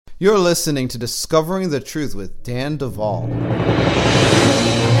You're listening to Discovering the Truth with Dan Duvall.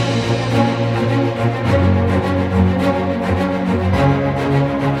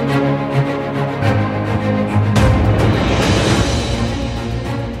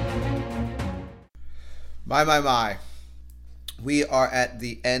 My. We are at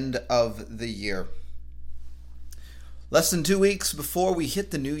the end of the year. Less than 2 weeks before we hit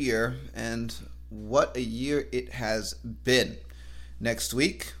the new year, and what a year it has been. Next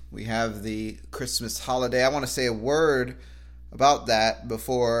week, we have the Christmas holiday. I want to say a word about that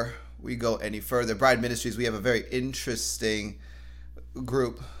before we go any further. Bride Ministries, we have a very interesting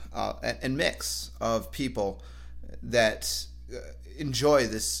group and mix of people that enjoy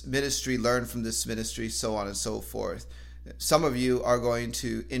this ministry, learn from this ministry, so on and so forth. Some of you are going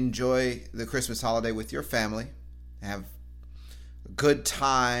to enjoy the Christmas holiday with your family, have a good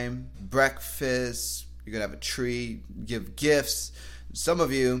time, breakfast, you're going to have a tree, give gifts. Some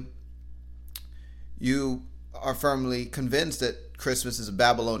of you are firmly convinced that Christmas is a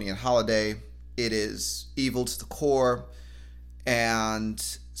Babylonian holiday. It is evil to the core, and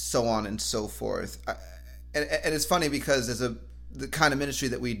so on and so forth. And it's funny because the kind of ministry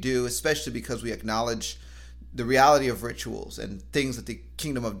that we do, especially because we acknowledge the reality of rituals and things that the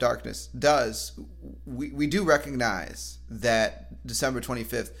kingdom of darkness does, we do recognize that December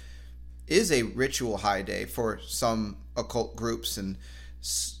 25th is a ritual high day for some occult groups. And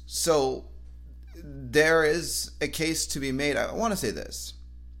so there is a case to be made. I want to say this.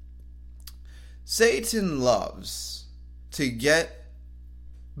 Satan loves to get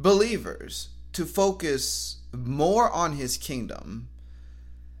believers to focus more on his kingdom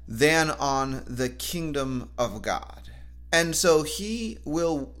than on the kingdom of God. And so he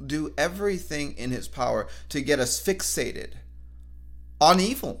will do everything in his power to get us fixated on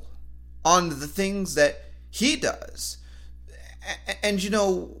evil, on the things that he does. And you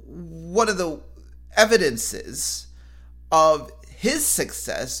know, one of the evidences of his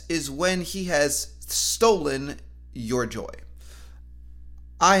success is when he has stolen your joy.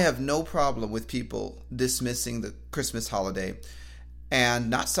 I have no problem with people dismissing the Christmas holiday and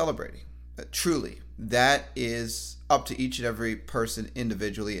not celebrating. Truly, that is up to each and every person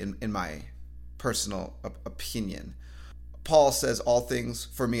individually, in my personal opinion. Paul says, all things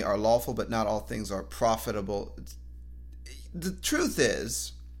for me are lawful, but not all things are profitable. The truth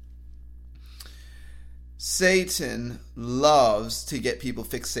is, Satan loves to get people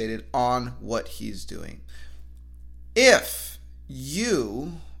fixated on what he's doing. If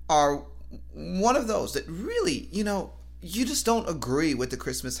you are one of those that really, you just don't agree with the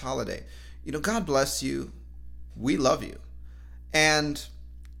Christmas holiday, God bless you. We love you. And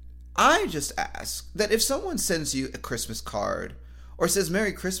I just ask that if someone sends you a Christmas card or says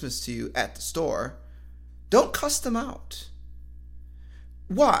Merry Christmas to you at the store, don't cuss them out.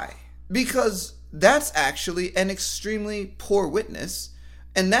 Why? Because that's actually an extremely poor witness,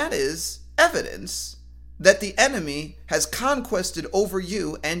 and that is evidence that the enemy has conquested over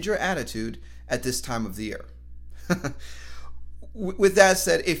you and your attitude at this time of the year. With that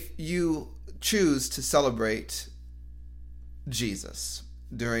said, if you choose to celebrate Jesus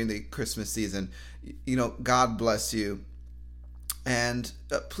during the Christmas season, God bless you. And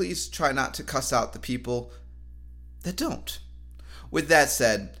please try not to cuss out the people that don't. With that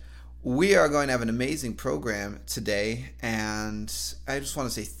said, we are going to have an amazing program today, and I just want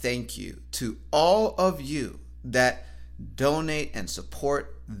to say thank you to all of you that donate and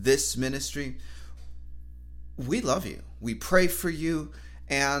support this ministry. We love you. We pray for you,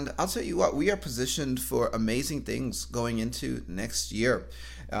 and I'll tell you what, we are positioned for amazing things going into next year.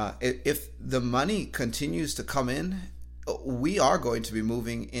 If the money continues to come in, we are going to be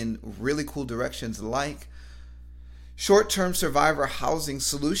moving in really cool directions like short-term survivor housing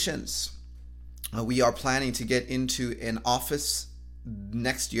solutions. We are planning to get into an office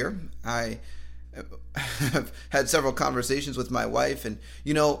next year. I have had several conversations with my wife, and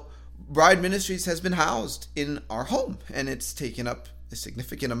Bride Ministries has been housed in our home, and it's taken up a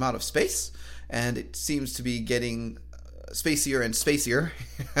significant amount of space, and it seems to be getting spacier and spacier,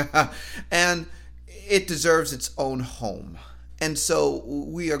 and it deserves its own home. And so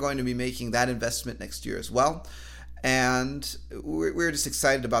we are going to be making that investment next year as well. And we're just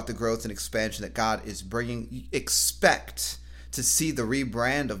excited about the growth and expansion that God is bringing. Expect to see the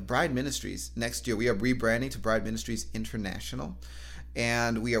rebrand of Bride Ministries next year. We are rebranding to Bride Ministries International,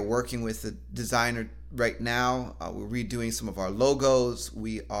 and we are working with the designer right now. We're redoing some of our logos.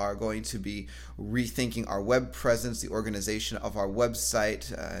 We are going to be rethinking our web presence, the organization of our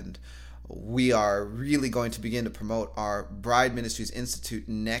website, and we are really going to begin to promote our Bride Ministries Institute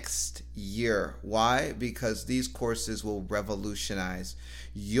next year. Why? Because these courses will revolutionize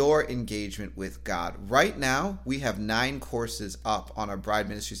your engagement with God. Right now, we have 9 courses up on our Bride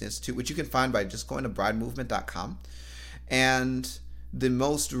Ministries Institute, which you can find by just going to bridemovement.com. And the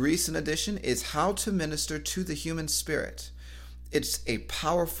most recent edition is How to Minister to the Human Spirit. It's a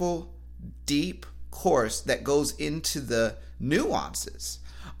powerful, deep course that goes into the nuances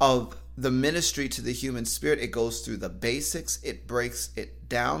of the ministry to the human spirit. It goes through the basics. It breaks it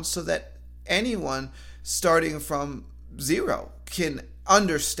down so that anyone starting from zero can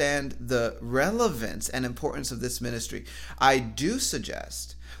understand the relevance and importance of this ministry. I do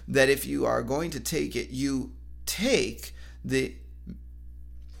suggest that if you are going to take it, you take the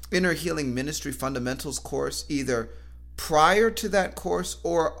Inner Healing Ministry Fundamentals course either prior to that course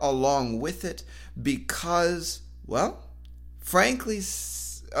or along with it, because, well, frankly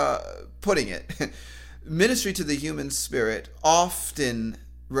putting it, ministry to the human spirit often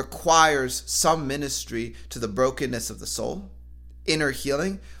requires some ministry to the brokenness of the soul. Inner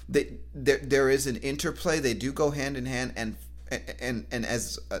healing, there is an interplay. They do go hand in hand. And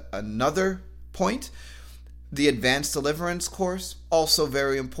as another point, the Advanced Deliverance course, also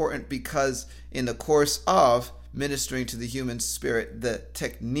very important, because in the course of ministering to the human spirit, the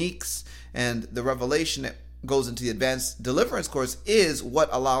techniques and the revelation that goes into the Advanced Deliverance course is what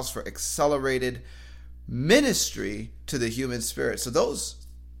allows for accelerated ministry to the human spirit. So those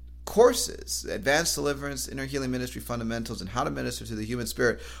courses, Advanced Deliverance, Inner Healing Ministry Fundamentals, and How to Minister to the Human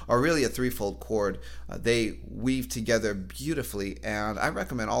Spirit, are really a threefold cord. They weave together beautifully, and I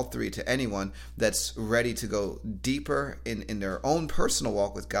recommend all 3 to anyone that's ready to go deeper in their own personal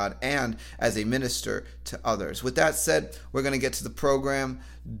walk with God and as a minister to others. With that said, we're going to get to the program.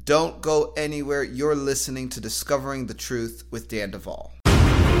 Don't go anywhere. You're listening to Discovering the Truth with Dan Duvall.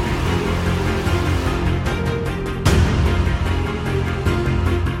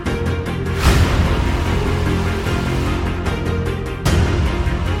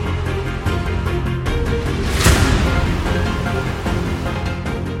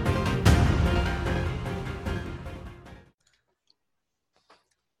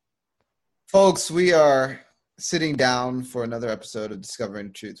 Folks, we are sitting down for another episode of Discovering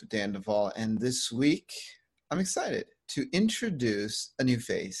the Truth with Dan Duvall, and this week I'm excited to introduce a new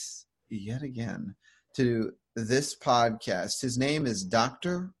face yet again to this podcast. His name is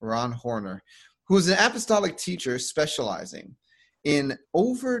Dr. Ron Horner, who is an apostolic teacher specializing in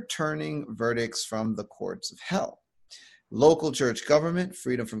overturning verdicts from the courts of hell, local church government,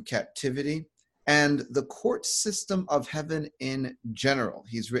 freedom from captivity, and the court system of heaven in general.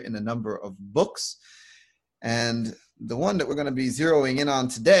 He's written a number of books, and the one that we're going to be zeroing in on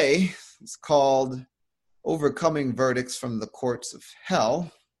today is called Overcoming Verdicts from the Courts of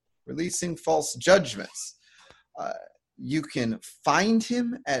Hell, Releasing False Judgments. You can find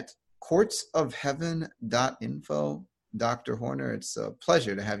him at courtsofheaven.info. Dr. Horner, it's a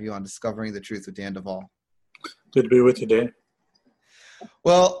pleasure to have you on Discovering the Truth with Dan Duvall. Good to be with you, Dan.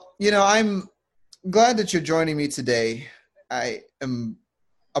 Well, I'm glad that you're joining me today. I am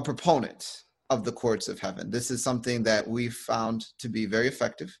a proponent of the courts of heaven. This is something that we've found to be very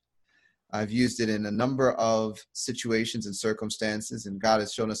effective. I've used it in a number of situations and circumstances, and God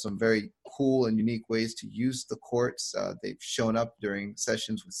has shown us some very cool and unique ways to use the courts. They've shown up during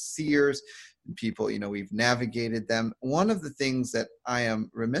sessions with seers and people, we've navigated them. One of the things that I am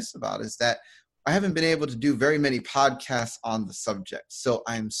remiss about is that I haven't been able to do very many podcasts on the subject. So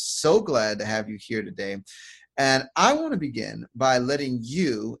I'm so glad to have you here today. And I want to begin by letting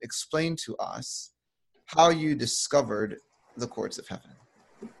you explain to us how you discovered the courts of heaven.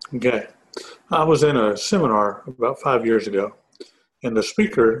 Okay. I was in a seminar about 5 years ago, and the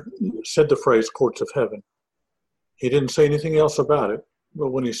speaker said the phrase courts of heaven. He didn't say anything else about it,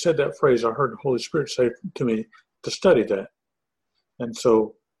 but when he said that phrase, I heard the Holy Spirit say to me to study that. And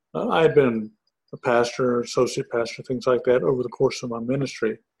so I had been a pastor, associate pastor, things like that over the course of my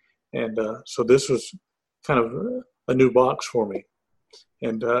ministry. And so this was kind of a new box for me.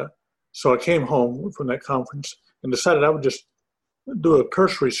 And so I came home from that conference and decided I would just do a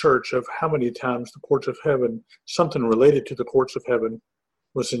cursory search of how many times the courts of heaven, something related to the courts of heaven,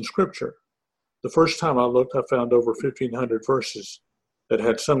 was in Scripture. The first time I looked, I found over 1,500 verses that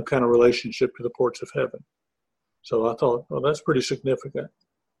had some kind of relationship to the courts of heaven. So I thought, well, that's pretty significant.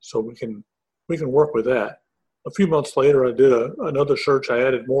 So we can work with that. A few months later, I did another search. I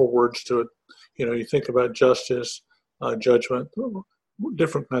added more words to it. You think about justice, judgment,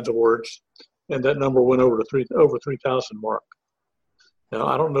 different kinds of words, and that number went over 3,000 mark. Now,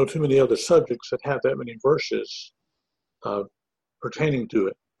 I don't know too many other subjects that have that many verses pertaining to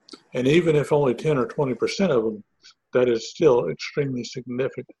it. And even if only 10 or 20% of them, that is still extremely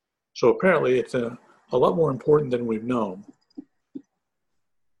significant. So apparently it's a lot more important than we've known.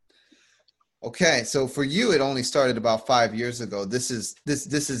 Okay, so for you, it only started about 5 years ago. This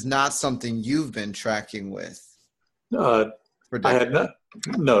is not something you've been tracking with. I had not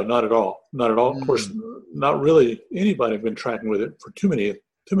at all. Not at all. Of course, not really anybody been tracking with it for too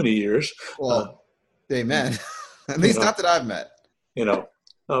many years. Well, amen. At least not that I've met.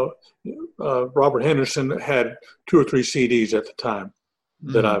 Robert Henderson had 2 or 3 CDs at the time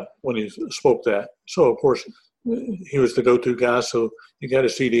when he spoke that. So of course he was the go-to guy. So he got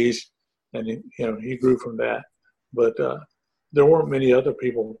his CDs, and he grew from that. But there weren't many other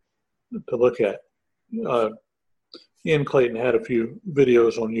people to look at. Ian Clayton had a few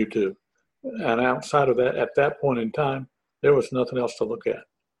videos on YouTube, and outside of that, at that point in time, there was nothing else to look at.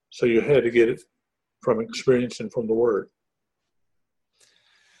 So you had to get it from experience and from the Word.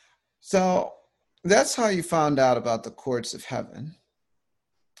 So that's how you found out about the courts of heaven.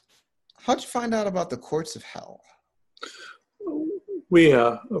 How'd you find out about the courts of hell?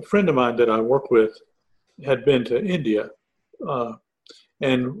 A friend of mine that I work with had been to India,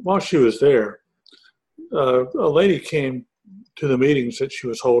 and while she was there, a lady came to the meetings that she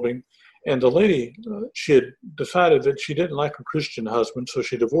was holding, and the lady, she had decided that she didn't like her Christian husband, so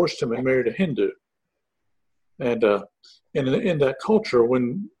she divorced him and married a Hindu. And in that culture,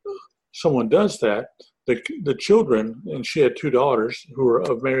 when someone does that, the children, and she had 2 daughters who were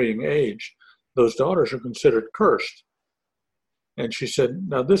of marrying age, those daughters are considered cursed. And she said,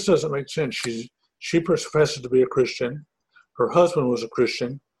 now this doesn't make sense. She professes to be a Christian. Her husband was a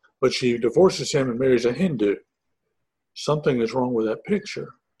Christian, but she divorces him and marries a Hindu. Something is wrong with that picture.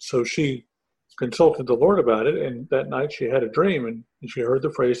 So she consulted the Lord about it, and that night she had a dream, and she heard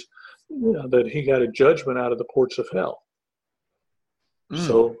the phrase that he got a judgment out of the courts of hell.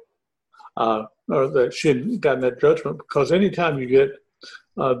 So or that she had gotten that judgment, because anytime you get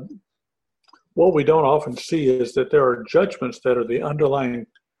what we don't often see is that there are judgments that are the underlying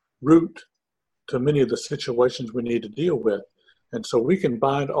root to many of the situations we need to deal with. And so we can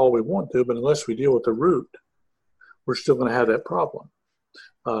bind all we want to, but unless we deal with the root, we're still going to have that problem.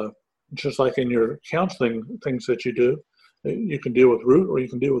 Just like in your counseling things that you do, you can deal with root or you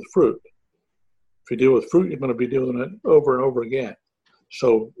can deal with fruit. If you deal with fruit, you're going to be dealing it over and over again.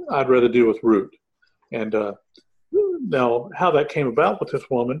 So I'd rather deal with root. And now how that came about with this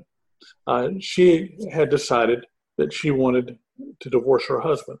woman, she had decided that she wanted to divorce her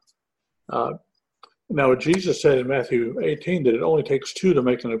husband. Now, Jesus said in Matthew 18 that it only takes 2 to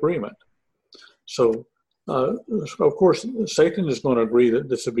make an agreement. So, of course, Satan is going to agree that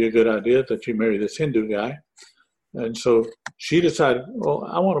this would be a good idea, that you marry this Hindu guy. And so she decided, well,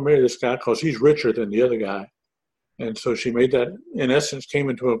 I want to marry this guy because he's richer than the other guy. And so she made that, in essence, came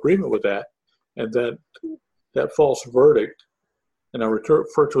into agreement with that. And that false verdict, and I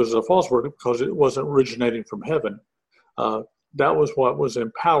refer to it as a false verdict because it wasn't originating from heaven, that was what was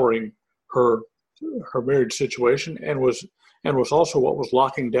empowering her marriage situation, and was also what was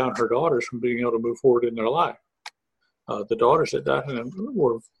locking down her daughters from being able to move forward in their life. The daughters at that time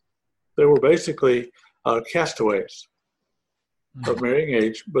were basically castaways of marrying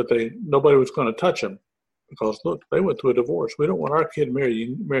age, but nobody was going to touch them because look, they went through a divorce. We don't want our kid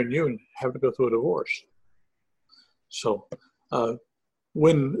marrying you and have to go through a divorce. So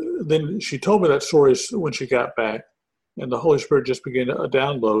then she told me that story when she got back. And the Holy Spirit just began a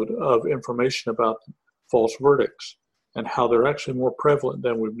download of information about false verdicts and how they're actually more prevalent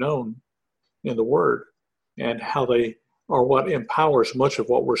than we've known in the Word, and how they are what empowers much of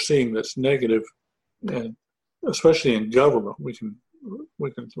what we're seeing that's negative, and especially in government. We can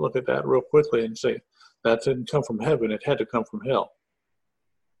look at that real quickly and say that didn't come from heaven; it had to come from hell.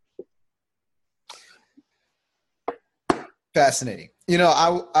 Fascinating.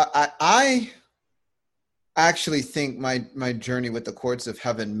 I actually think my journey with the courts of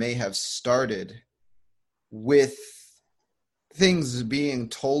heaven may have started with things being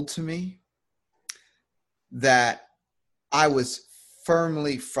told to me that I was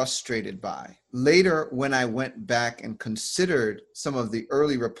firmly frustrated by. Later, when I went back and considered some of the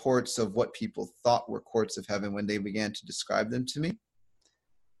early reports of what people thought were courts of heaven when they began to describe them to me,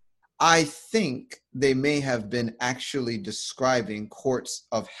 I think they may have been actually describing courts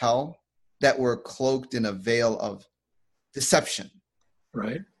of hell that were cloaked in a veil of deception.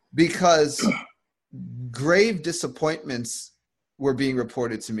 Right. Because grave disappointments were being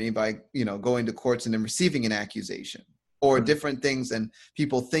reported to me by, going to courts and then receiving an accusation, or different things, and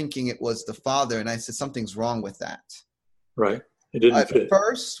people thinking it was the father. And I said, something's wrong with that. Right. It didn't fit.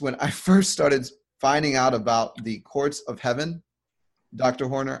 When I first started finding out about the courts of heaven, Dr.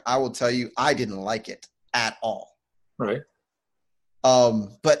 Horner, I will tell you, I didn't like it at all. Right.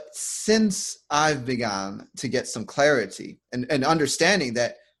 But since I've begun to get some clarity and understanding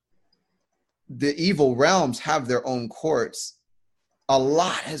that the evil realms have their own courts, a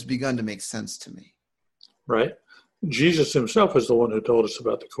lot has begun to make sense to me. Right. Jesus himself is the one who told us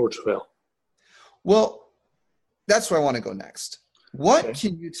about the courts of hell. Well, that's where I want to go next. What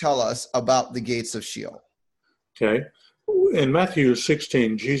can you tell us about the gates of Sheol? Okay. In Matthew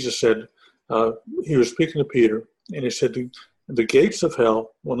 16, Jesus said, he was speaking to Peter, and he said, the gates of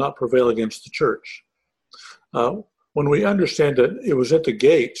hell will not prevail against the church. When we understand that it was at the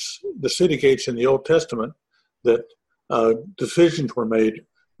gates, the city gates in the Old Testament, that decisions were made,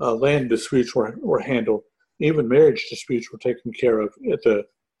 land disputes were handled, even marriage disputes were taken care of at the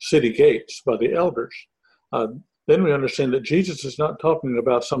city gates by the elders. Then we understand that Jesus is not talking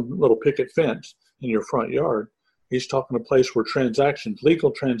about some little picket fence in your front yard. He's talking a place where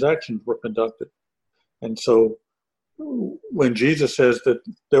legal transactions were conducted. And so when Jesus says that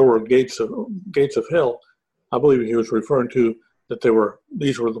there were gates of hell, I believe he was referring to that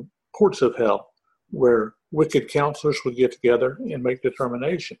these were the courts of hell, where wicked counselors would get together and make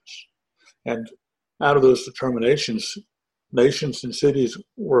determinations. And out of those determinations, nations and cities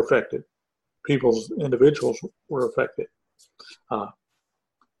were affected. Individuals were affected.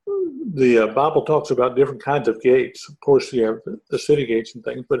 The Bible talks about different kinds of gates. Of course, you have the city gates and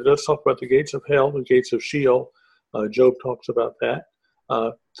things, but it does talk about the gates of hell, the gates of Sheol. Job talks about that.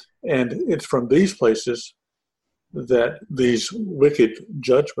 And it's from these places that these wicked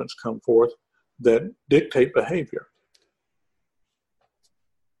judgments come forth that dictate behavior.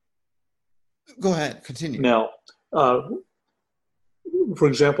 Go ahead, continue. Now, for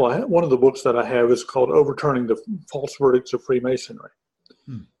example, one of the books that I have is called Overturning the False Verdicts of Freemasonry.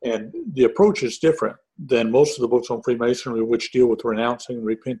 And the approach is different than most of the books on Freemasonry, which deal with renouncing and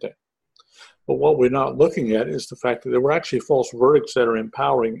repenting. But what we're not looking at is the fact that there were actually false verdicts that are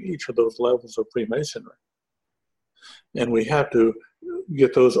empowering each of those levels of Freemasonry. And we have to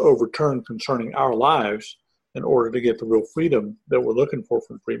get those overturned concerning our lives in order to get the real freedom that we're looking for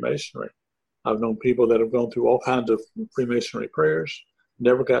from Freemasonry. I've known people that have gone through all kinds of Freemasonry prayers,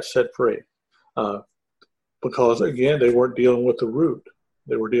 never got set free. Because, again, they weren't dealing with the root.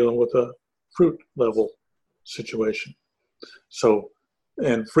 They were dealing with a fruit level situation. So,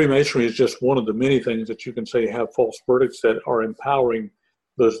 and Freemasonry is just one of the many things that you can say have false verdicts that are empowering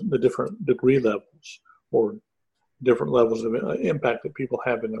the different degree levels or different levels of impact that people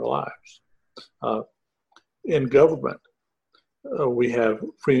have in their lives. In government, we have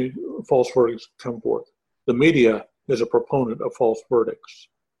false verdicts come forth. The media is a proponent of false verdicts.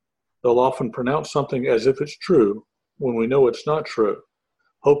 They'll often pronounce something as if it's true when we know it's not true,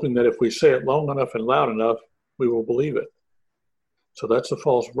 hoping that if we say it long enough and loud enough, we will believe it. So that's a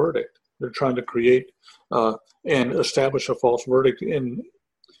false verdict. They're trying to create and establish a false verdict in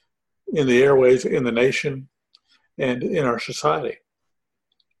the airways, in the nation, and in our society.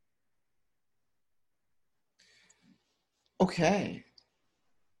 Okay.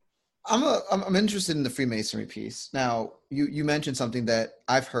 I'm interested in the Freemasonry piece. Now, you mentioned something that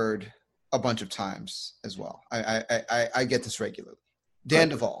I've heard a bunch of times as well. I get this regularly. Dan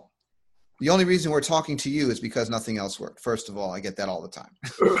Duvall. The only reason we're talking to you is because nothing else worked. First of all, I get that all the time.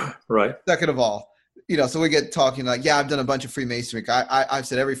 Right. Second of all, so we get talking like, yeah, I've done a bunch of Freemasonry. I've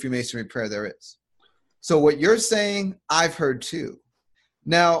said every Freemasonry prayer there is. So what you're saying, I've heard too.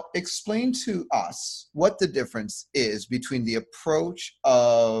 Now, explain to us what the difference is between the approach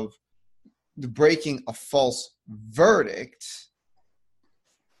of the breaking a false verdict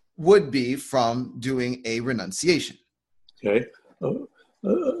would be from doing a renunciation. Okay.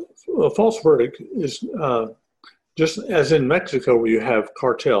 A false verdict is just as in Mexico where you have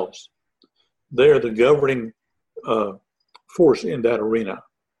cartels. They are the governing force in that arena,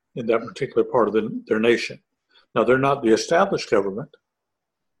 in that particular part of their nation. Now, they're not the established government,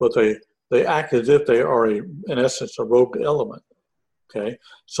 but they act as if they are, in essence, a rogue element. Okay,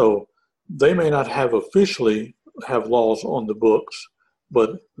 so they may not officially have laws on the books,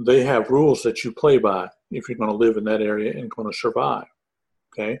 but they have rules that you play by if you're going to live in that area and going to survive.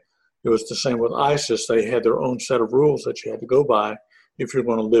 Okay, it was the same with ISIS. They had their own set of rules that you had to go by if you're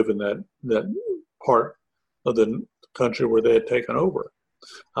going to live in that part of the country where they had taken over.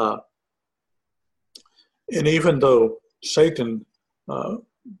 And even though Satan,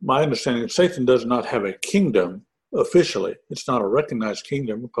 my understanding, Satan does not have a kingdom officially. It's not a recognized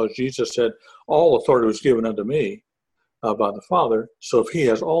kingdom because Jesus said, all authority was given unto me by the Father. So if he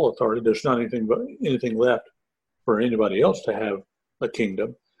has all authority, there's not anything left for anybody else to have a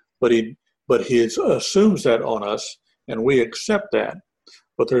kingdom. But he assumes that on us and we accept that.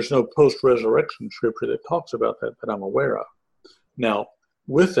 But there's no post-resurrection scripture that talks about that I'm aware of. Now,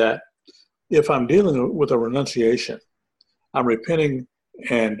 with that, if I'm dealing with a renunciation, I'm repenting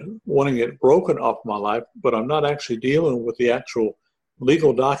and wanting it broken off my life, but I'm not actually dealing with the actual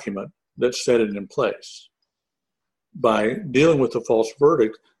legal document that set it in place. By dealing with the false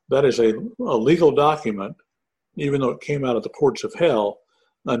verdict, that is a legal document, even though it came out of the courts of hell,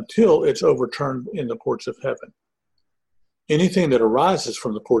 until it's overturned in the courts of heaven. Anything that arises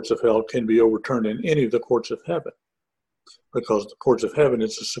from the courts of hell can be overturned in any of the courts of heaven, because the courts of heaven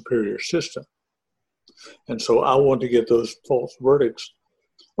is a superior system. And so I want to get those false verdicts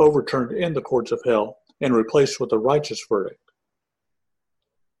overturned in the courts of hell and replaced with a righteous verdict.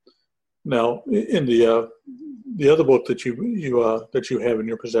 Now, in the other book that you have in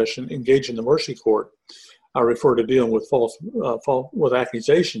your possession, Engage in the Mercy Court, I refer to dealing with false with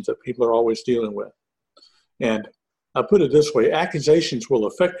accusations that people are always dealing with. And I put it this way: accusations will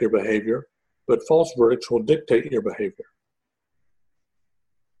affect your behavior, but false verdicts will dictate your behavior.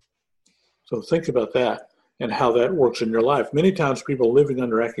 So think about that and how that works in your life. Many times people are living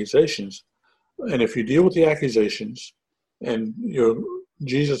under accusations, and if you deal with the accusations, and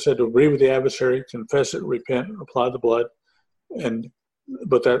Jesus said to agree with the adversary, confess it, repent, apply the blood,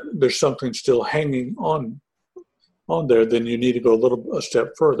 but that there's something still hanging on there, then you need to go a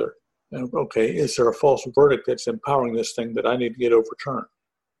step further. And okay, is there a false verdict that's empowering this thing that I need to get overturned?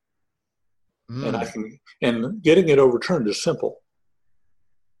 And getting it overturned is simple.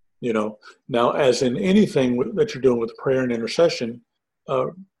 Now, as in anything that you're doing with prayer and intercession,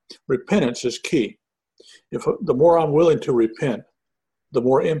 repentance is key. If the more I'm willing to repent, the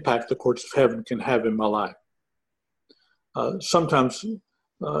more impact the courts of heaven can have in my life. Sometimes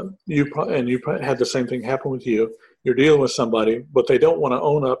you had the same thing happen with you. You're dealing with somebody, but they don't want to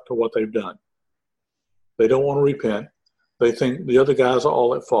own up to what they've done. They don't want to repent. They think the other guys are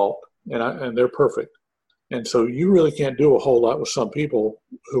all at fault, and they're perfect. And so you really can't do a whole lot with some people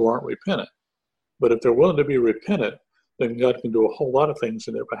who aren't repentant. But if they're willing to be repentant, then God can do a whole lot of things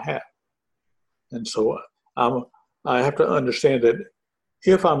in their behalf. And so I have to understand that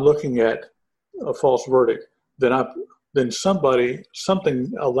if I'm looking at a false verdict, then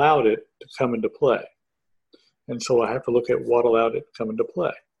something allowed it to come into play. And so I have to look at what allowed it to come into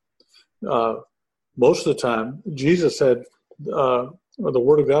play. Most of the time, Jesus said, the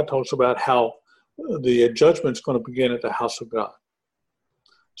Word of God talks about how the judgment's going to begin at the house of God.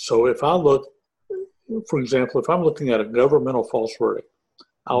 So if I look, for example, if I'm looking at a governmental false verdict,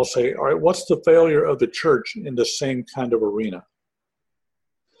 I'll say, all right, what's the failure of the church in the same kind of arena?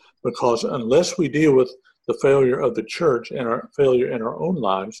 Because unless we deal with the failure of the church and our failure in our own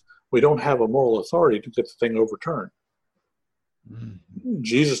lives, we don't have a moral authority to get the thing overturned. Mm-hmm.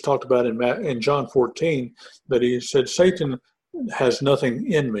 Jesus talked about in John 14 that he said, Satan has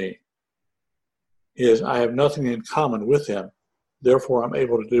nothing in me. I have nothing in common with him. Therefore, I'm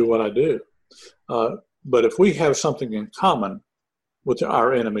able to do what I do. But if we have something in common with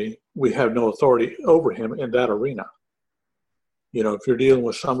our enemy, we have no authority over him in that arena. If you're dealing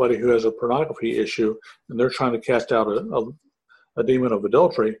with somebody who has a pornography issue and they're trying to cast out a demon of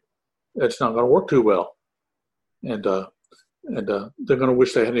adultery, it's not going to work too well. And they're going to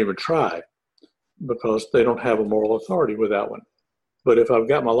wish they hadn't even tried because they don't have a moral authority with that one. But if I've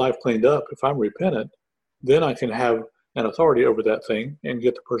got my life cleaned up, if I'm repentant, then I can have an authority over that thing and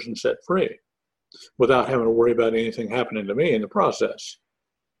get the person set free without having to worry about anything happening to me in the process.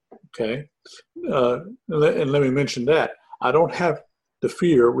 Okay? And let me mention that. I don't have to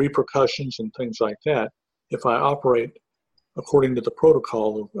fear repercussions and things like that if I operate according to the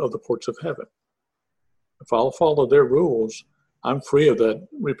protocol of the courts of heaven. If I'll follow their rules, I'm free of that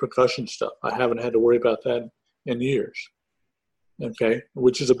repercussion stuff. I haven't had to worry about that in years. Okay,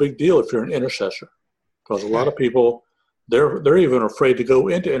 which is a big deal if you're an intercessor, because a lot of people, they're even afraid to go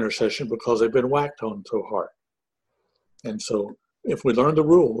into intercession because they've been whacked on so hard. And so if we learn the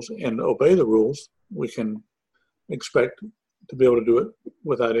rules and obey the rules, we can expect to be able to do it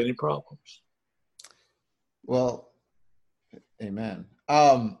without any problems. Well, amen.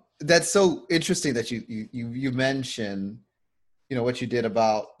 That's so interesting that you mentioned, what you did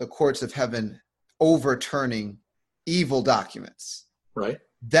about the courts of heaven overturning evil documents. Right.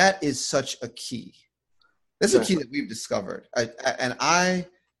 That is such a key. That's a key that we've discovered. I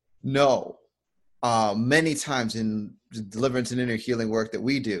know many times in deliverance and inner healing work that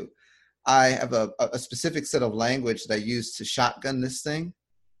we do, I have a specific set of language that I use to shotgun this thing.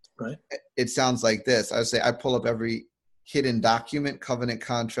 Right. It sounds like this. I would say I pull up every hidden document, covenant,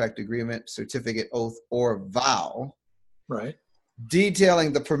 contract, agreement, certificate, oath, or vow. Right.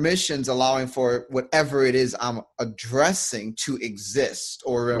 detailing the permissions allowing for whatever it is I'm addressing to exist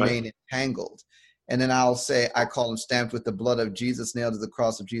or remain entangled. And then I'll say, I call them stamped with the blood of Jesus, nailed to the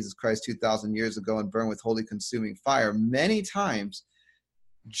cross of Jesus Christ 2,000 years ago and burned with holy consuming fire. Many times,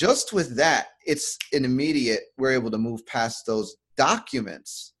 just with that, it's an immediate, we're able to move past those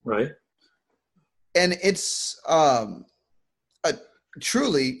documents. Right. And it's a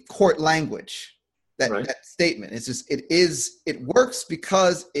truly court language. That statement. It's just, it works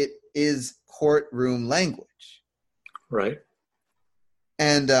because it is courtroom language. Right.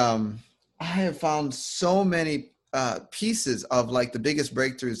 And I have found so many pieces of like the biggest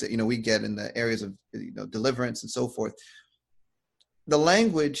breakthroughs that, we get in the areas of, deliverance and so forth. The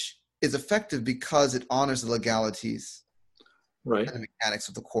language is effective because it honors the legalities and the mechanics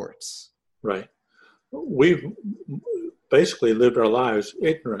of the courts. Right. We've basically lived our lives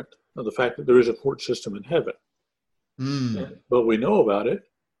ignorant of the fact that there is a court system in heaven. But we know about it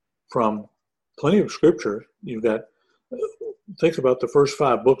from plenty of scripture. You've got, think about the first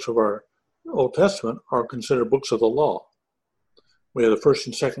 5 books of our Old Testament are considered books of the law. We have the 1st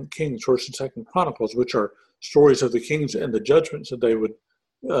and 2nd Kings, 1st and 2nd Chronicles, which are stories of the kings and the judgments that they would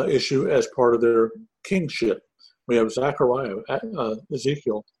issue as part of their kingship. We have Zechariah,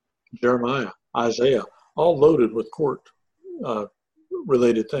 Ezekiel, Jeremiah, Isaiah, all loaded with court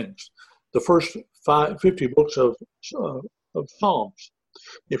related things. The first 50 books of Psalms,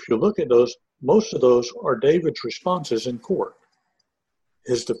 if you look at those, most of those are David's responses in court,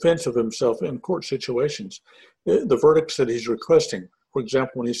 his defense of himself in court situations, the verdicts that he's requesting. For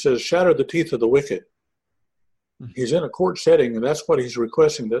example, when he says, shatter the teeth of the wicked, he's in a court setting, and that's what he's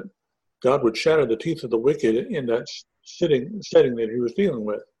requesting, that God would shatter the teeth of the wicked in that setting that he was dealing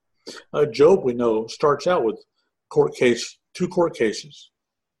with. Job, we know, starts out with 2 court cases.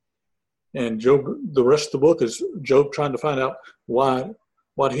 And Job, the rest of the book is Job trying to find out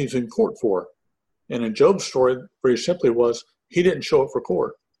what he's in court for. And in Job's story, very simply was, he didn't show up for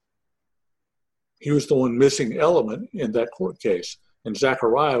court. He was the one missing element in that court case. In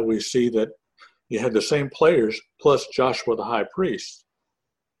Zechariah, we see that you had the same players plus Joshua the high priest.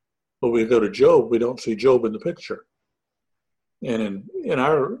 But we go to Job, we don't see Job in the picture. And in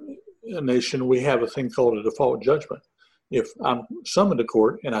our nation, we have a thing called a default judgment. If I'm summoned to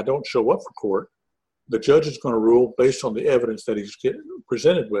court and I don't show up for court, the judge is going to rule based on the evidence that he's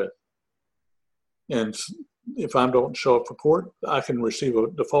presented with. And if I don't show up for court, I can receive a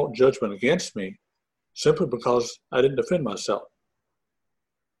default judgment against me simply because I didn't defend myself.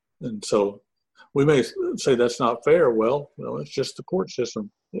 And so we may say that's not fair. Well, it's just the court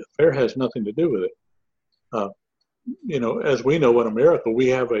system. Fair has nothing to do with it. As we know in America, we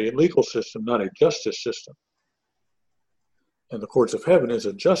have a legal system, not a justice system. And the courts of heaven is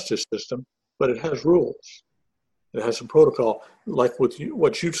a justice system, but it has rules. It has some protocol, like with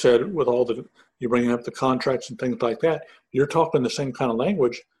what you said, with all you bringing up the contracts and things like that. You're talking the same kind of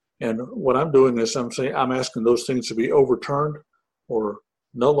language. And what I'm doing is I'm asking those things to be overturned or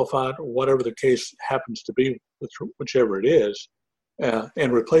nullified, or whatever the case happens to be, whichever it is,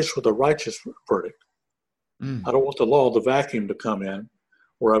 and replaced with a righteous verdict. I don't want the law of the vacuum to come in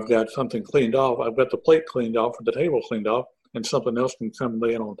where I've got something cleaned off. I've got the plate cleaned off or the table cleaned off, and something else can come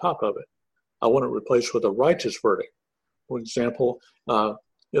laying on top of it. I want it replaced with a righteous verdict. For example,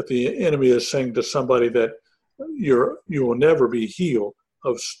 if the enemy is saying to somebody that you will never be healed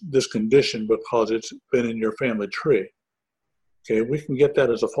of this condition because it's been in your family tree, okay, we can get that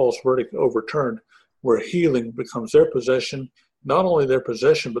as a false verdict overturned, where healing becomes their possession. Not only their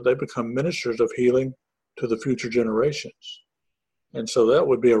possession, but they become ministers of healing to the future generations. And so that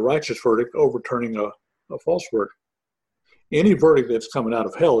would be a righteous verdict overturning a false verdict. Any verdict that's coming out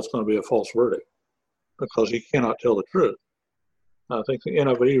of hell is going to be a false verdict because he cannot tell the truth. I think the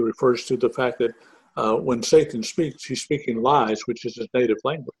NIV refers to the fact that when Satan speaks, he's speaking lies, which is his native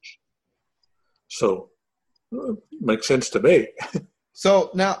language. So makes sense to me. So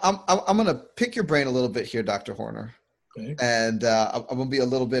now I'm going to pick your brain a little bit here, Dr. Horner. Okay. And I'm going to be a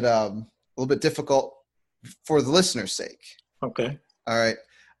little bit difficult for the listener's sake. Okay. All right.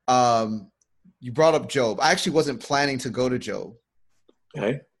 You brought up Job. I actually wasn't planning to go to Job.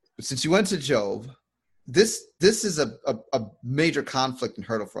 Okay. But since you went to Job, this is a major conflict and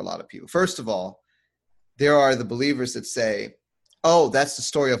hurdle for a lot of people. First of all, there are the believers that say, oh, that's the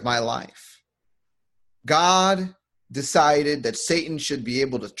story of my life. God decided that Satan should be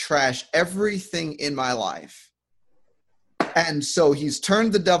able to trash everything in my life. And so he's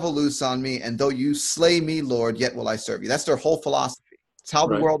turned the devil loose on me, and though you slay me, Lord, yet will I serve you. That's their whole philosophy. It's how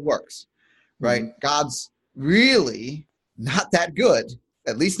the world works, right? Mm-hmm. God's really not that good,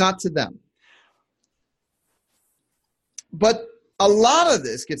 at least not to them. But a lot of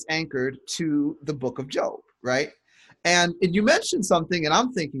this gets anchored to the book of Job, right? And you mentioned something, and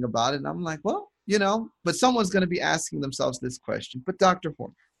I'm thinking about it, and I'm like, well, but someone's going to be asking themselves this question. But Dr.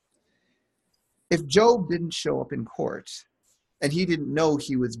 Horner, if Job didn't show up in court and he didn't know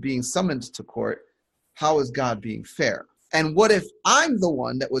he was being summoned to court, how is God being fair? And what if I'm the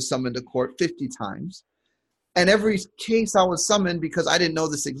one that was summoned to court 50 times, and every case I was summoned because I didn't know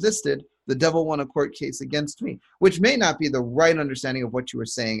this existed, the devil won a court case against me, which may not be the right understanding of what you were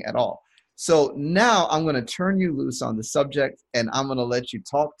saying at all. So now I'm going to turn you loose on the subject, and I'm going to let you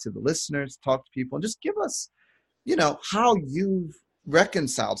talk to the listeners, talk to people, and just give us, how you've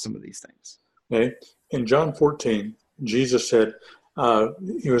reconciled some of these things. Okay. In John 14, Jesus said,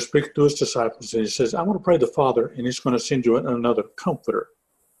 he was speaking to his disciples, and he says, I'm going to pray the Father, and he's going to send you another comforter.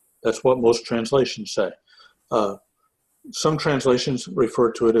 That's what most translations say. Some translations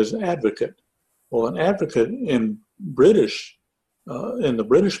refer to it as advocate. Well, an advocate in the British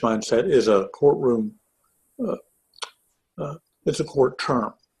mindset is a courtroom, it's a court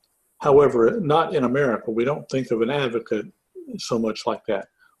term. However, not in America. We don't think of an advocate so much like that.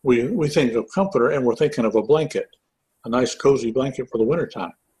 We think of comforter, and we're thinking of a blanket, a nice cozy blanket for the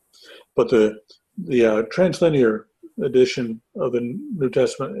wintertime. But the translinear edition of the New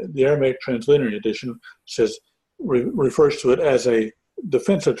Testament, the Aramaic translinear edition, refers to it as a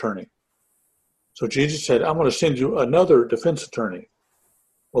defense attorney. So Jesus said, I'm going to send you another defense attorney.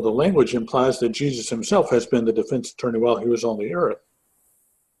 Well, the language implies that Jesus himself has been the defense attorney while he was on the earth.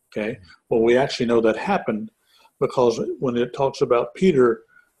 Okay. Well, we actually know that happened because when it talks about Peter,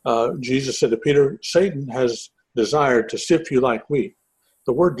 Jesus said to Peter, Satan has desired to sift you like wheat.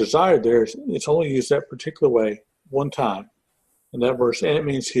 The word desired there, it's only used that particular way one time in that verse, and it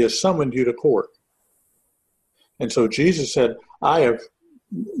means he has summoned you to court. And so Jesus said, I have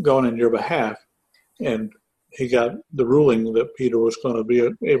gone in your behalf, and he got the ruling that Peter was going to be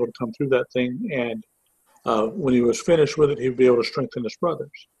able to come through that thing, and when he was finished with it, he'd be able to strengthen his brothers.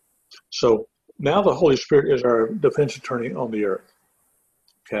 So now the Holy Spirit is our defense attorney on the earth.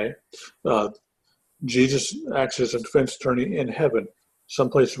 Okay? Jesus acts as a defense attorney in heaven. Some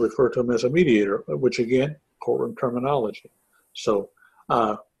places refer to him as a mediator, which again, courtroom terminology. So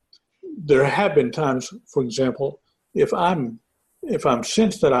there have been times, for example, if I'm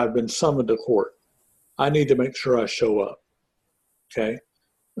sensed that I've been summoned to court, I need to make sure I show up. Okay?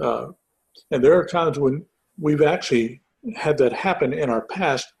 And there are times when we've actually had that happen in our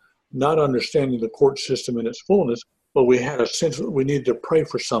past, not understanding the court system in its fullness, but we had a sense that we needed to pray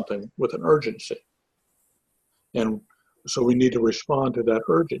for something with an urgency. And so we need to respond to that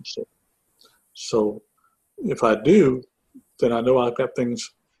urgency. So if I do, then I know I've got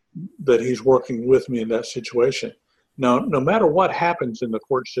things that he's working with me in that situation. Now, no matter what happens in the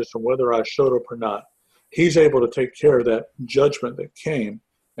court system, whether I showed up or not, he's able to take care of that judgment that came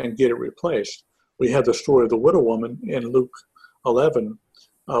and get it replaced. We have the story of the widow woman in Luke 11,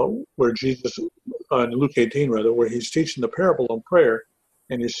 where Jesus, in Luke 18 rather, where he's teaching the parable on prayer,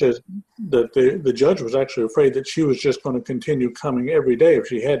 and he says that the judge was actually afraid that she was just going to continue coming every day if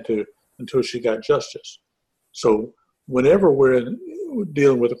she had to until she got justice. So whenever we're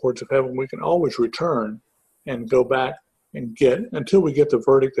dealing with the courts of heaven, we can always return and go back and get until we get the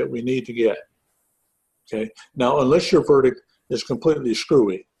verdict that we need to get. Okay. Now, unless your verdict is completely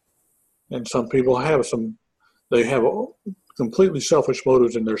screwy, and some people have they have completely selfish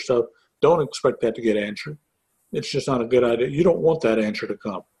motives in their stuff, don't expect that to get answered. It's just not a good idea. You don't want that answer to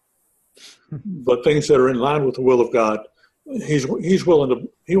come. But things that are in line with the will of God, he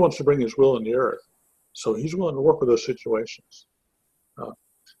wants to bring his will in the earth. So he's willing to work with those situations.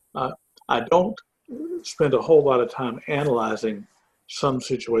 I don't spend a whole lot of time analyzing some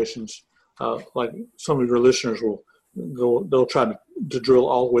situations. Like some of your listeners they'll try to drill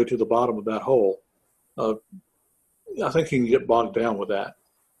all the way to the bottom of that hole. I think you can get bogged down with that,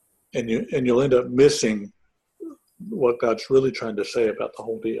 and you'll end up missing what God's really trying to say about the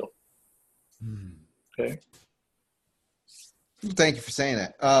whole deal. Okay. Thank you for saying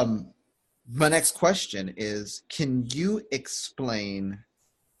that. My next question is, can you explain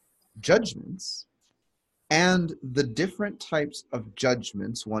judgments and the different types of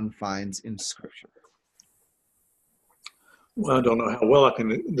judgments one finds in Scripture? Well, I don't know how well I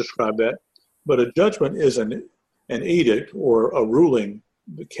can describe that, but a judgment is an edict or a ruling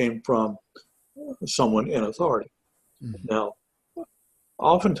that came from someone in authority. Mm-hmm. Now,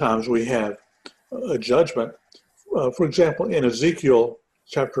 oftentimes we have a judgment. For example, in Ezekiel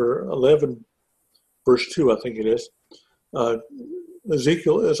chapter 11, verse 2, I think it is,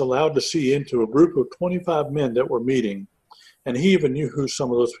 Ezekiel is allowed to see into a group of 25 men that were meeting, and he even knew who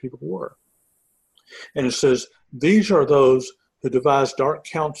some of those people were. And it says, these are those who devised dark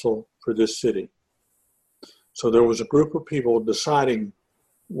counsel for this city. So there was a group of people deciding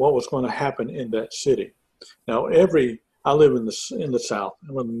what was going to happen in that city. Now, I live in the South,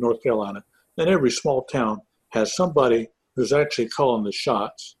 I live in North Carolina, and every small town has somebody who's actually calling the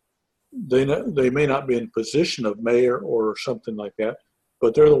shots. They may not be in position of mayor or something like that,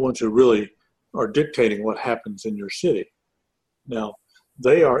 but they're the ones who really are dictating what happens in your city. Now,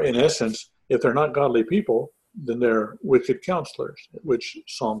 they are, in essence, if they're not godly people, then they're wicked counselors, which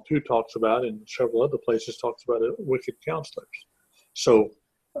Psalm 2 talks about, and several other places talks about wicked counselors. So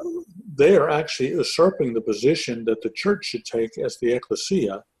they are actually usurping the position that the church should take as the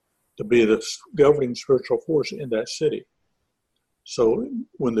ecclesia to be the governing spiritual force in that city. So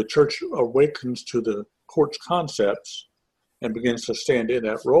when the church awakens to the court's concepts and begins to stand in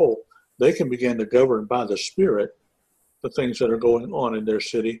that role, they can begin to govern by the Spirit the things that are going on in their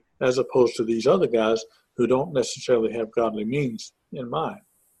city, as opposed to these other guys who don't necessarily have godly means in mind.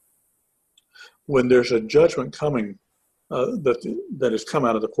 When there's a judgment coming that has come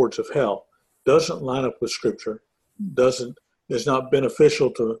out of the courts of hell, doesn't line up with Scripture, is not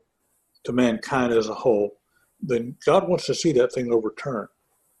beneficial to mankind as a whole, then God wants to see that thing overturned.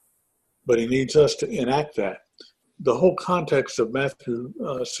 But he needs us to enact that. The whole context of Matthew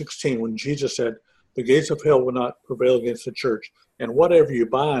 16, when Jesus said, the gates of hell will not prevail against the church, and whatever you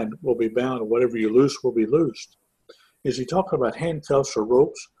bind will be bound, and whatever you loose will be loosed. Is he talking about handcuffs or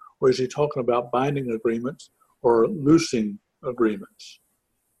ropes, or is he talking about binding agreements or loosing agreements?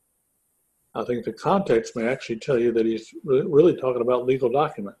 I think the context may actually tell you that he's really talking about legal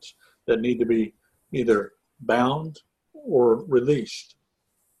documents that need to be either bound or released.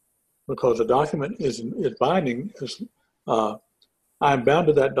 Because a document is binding. I'm bound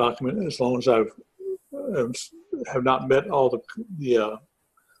to that document as long as I have not met all the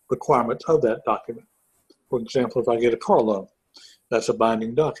requirements of that document. For example, if I get a car loan, that's a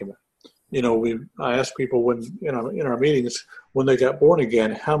binding document. I ask people when in our meetings when they got born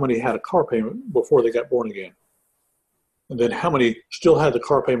again, how many had a car payment before they got born again, and then how many still had the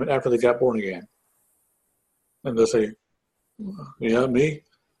car payment after they got born again. And they'll say, "Yeah, me."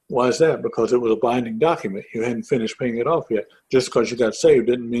 Why is that? Because it was a binding document. You hadn't finished paying it off yet. Just because you got saved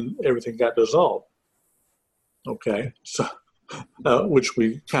didn't mean everything got dissolved. Okay, so which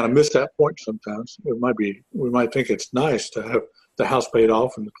we kind of miss that point sometimes. We might think it's nice to have the house paid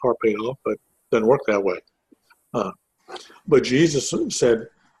off and the car paid off, but it doesn't work that way. But Jesus said,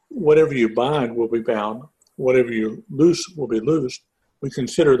 whatever you bind will be bound, whatever you loose will be loosed. We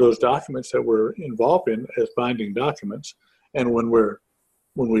consider those documents that we're involved in as binding documents, and when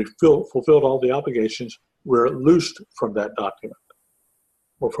we've fulfilled all the obligations, we're loosed from that document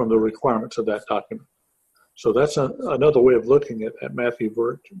or from the requirements of that document. So that's another way of looking at Matthew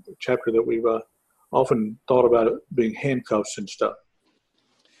chapter that we've often thought about it being handcuffs and stuff.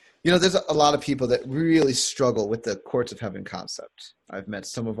 There's a lot of people that really struggle with the courts of heaven concept. I've met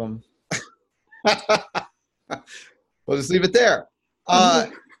some of them. We'll just leave it there.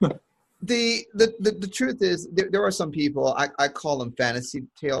 The truth is, there are some people, I call them fantasy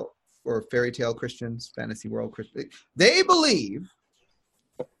tale or fairy tale Christians, fantasy world Christians. They believe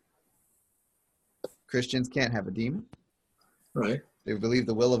Christians can't have a demon. Right. They believe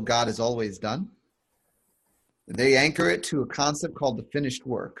the will of God is always done. They anchor it to a concept called the finished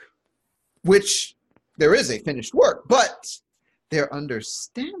work, which there is a finished work, but their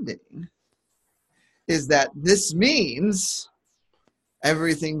understanding is that this means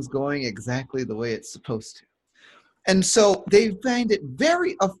everything's going exactly the way it's supposed to. And so they find it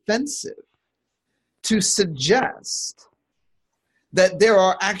very offensive to suggest that there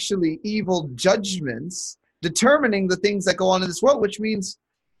are actually evil judgments determining the things that go on in this world, which means,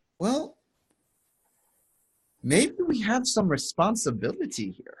 well, maybe we have some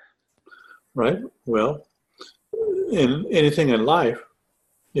responsibility here. Right. Well, in anything in life,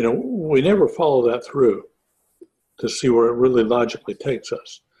 we never follow that through to see where it really logically takes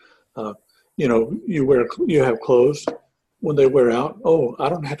us. You have clothes. When they wear out, I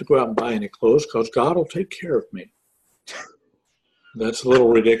don't have to go out and buy any clothes because God will take care of me. That's a little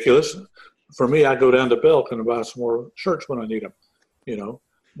ridiculous. For me, I go down to Belk and buy some more shirts when I need them,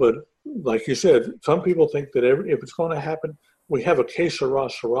 But like you said, some people think that if it's going to happen, we have a que sera,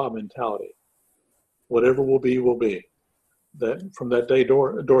 sera mentality. Whatever will be, will be. That from that day,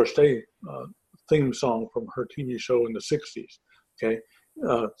 Doris Day theme song from her TV show in the 60s. Okay,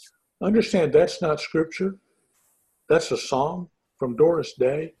 understand that's not scripture. That's a song from Doris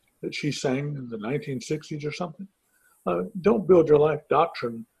Day that she sang in the 1960s or something. Don't build your life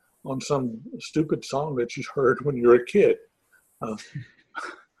doctrine on some stupid song that you heard when you were a kid.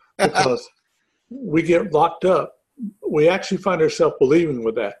 Because we get locked up we actually find ourselves believing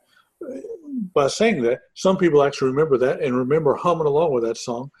with that. By saying that, some people actually remember that and remember humming along with that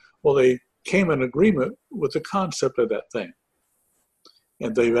song. Well, they came in agreement with the concept of that thing.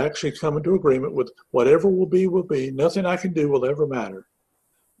 And they've actually come into agreement with whatever will be, will be. Nothing I can do will ever matter.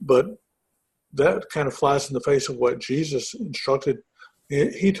 But that kind of flies in the face of what Jesus instructed.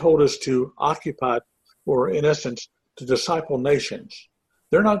 He told us to occupy, or in essence, to disciple nations.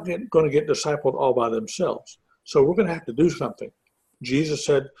 They're not going to get discipled all by themselves. So we're going to have to do something. Jesus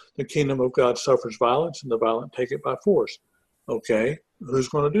said the kingdom of God suffers violence and the violent take it by force. Okay, who's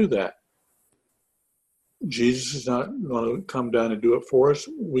going to do that? Jesus is not going to come down and do it for us.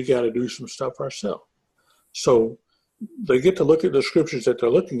 We got to do some stuff ourselves. So they get to look at the scriptures that they're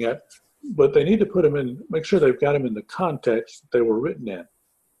looking at, but they need to put them in, make sure they've got them in the context that they were written in.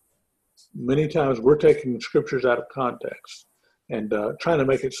 Many times we're taking scriptures out of context and trying to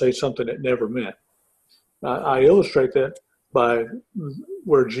make it say something it never meant. I illustrate that by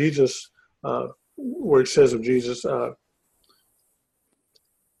where Jesus, where it says of Jesus,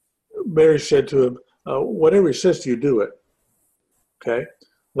 Mary said to him, whatever he says to you, do it. Okay.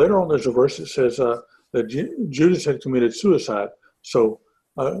 Later on, there's a verse that says that Judas had committed suicide. So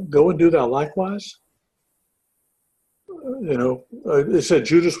go and do thou likewise. It said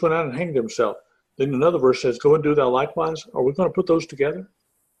Judas went out and hanged himself. Then another verse says, go and do thou likewise. Are we going to put those together?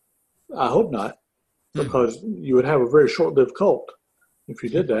 I hope not, because you would have a very short-lived cult if you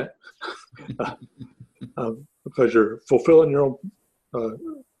did that, because you're fulfilling your own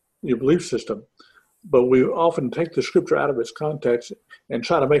your belief system. But we often take the scripture out of its context and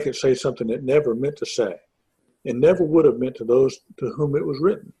try to make it say something it never meant to say. It never would have meant to those to whom it was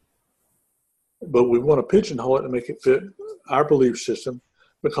written. But we want to pigeonhole it and make it fit our belief system,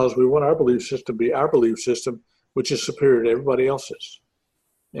 because we want our belief system to be our belief system, which is superior to everybody else's.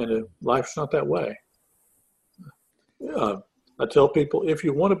 And life's not that way. I tell people, if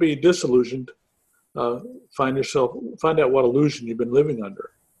you want to be disillusioned, find out what illusion you've been living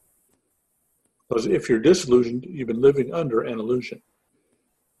under. Because if you're disillusioned, you've been living under an illusion.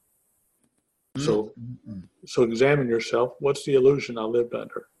 So examine yourself. What's the illusion I lived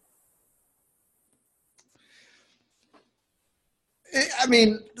under? I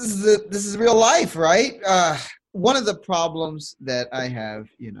mean, this is real life, right? One of the problems that I have,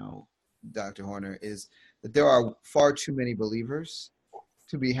 Dr. Horner, is that there are far too many believers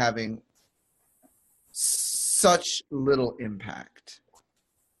to be having such little impact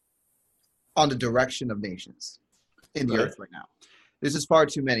on the direction of nations in the earth right now. There's just far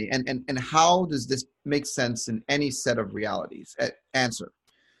too many. And how does this make sense in any set of realities? Answer.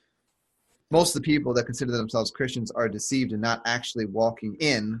 Most of the people that consider themselves Christians are deceived and not actually walking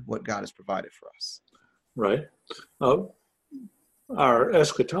in what God has provided for us. Right. Our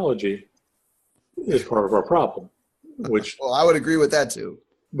eschatology is part of our problem, which well, I would agree with that too.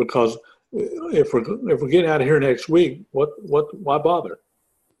 Because if we're getting out of here next week, why bother?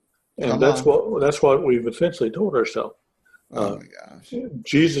 And that's what we've essentially told ourselves. Oh my gosh.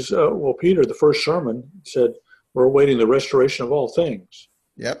 Jesus, Peter, the first sermon said, we're awaiting the restoration of all things.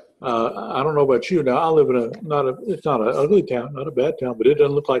 Yep. I don't know about you. Now I live in it's not an ugly town, not a bad town, but it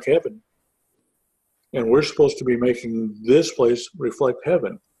doesn't look like heaven. And we're supposed to be making this place reflect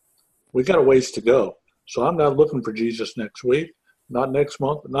heaven. We got a ways to go. So I'm not looking for Jesus next week, not next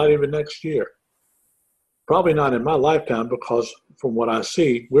month, not even next year. Probably not in my lifetime, because from what I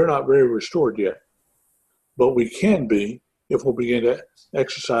see, we're not very restored yet. But we can be if we'll begin to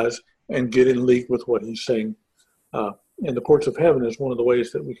exercise and get in league with what he's saying. And the courts of heaven is one of the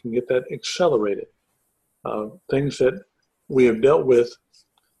ways that we can get that accelerated. Things that we have dealt with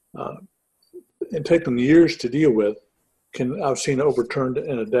and taken years to deal with, I've seen overturned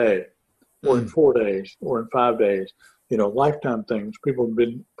in a day, or in 4 days, or in 5 days. Lifetime things people have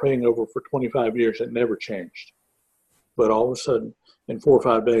been praying over for 25 years that never changed. But all of a sudden, in 4 or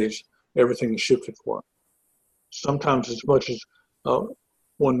 5 days, everything is shifted for them. Sometimes as much as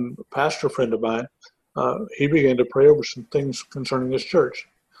one pastor friend of mine, he began to pray over some things concerning this church.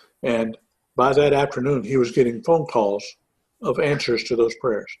 And by that afternoon, he was getting phone calls of answers to those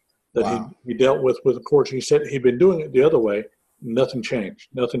prayers that he dealt with the courts. He said he'd been doing it the other way. Nothing changed.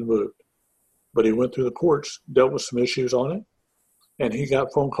 Nothing moved. But he went through the courts, dealt with some issues on it, and he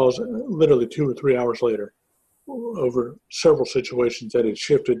got phone calls literally 2 or 3 hours later over several situations that had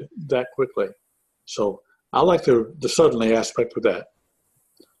shifted that quickly. So I like the suddenly aspect of that.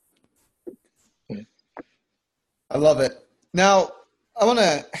 I love it. Now, I want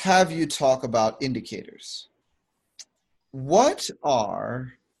to have you talk about indicators. What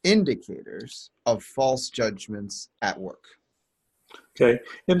are indicators of false judgments at work? Okay.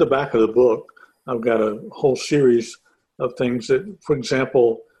 In the back of the book, I've got a whole series of things that, for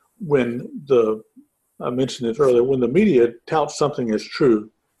example, I mentioned it earlier, when the media touts something as true,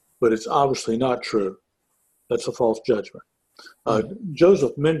 but it's obviously not true, that's a false judgment.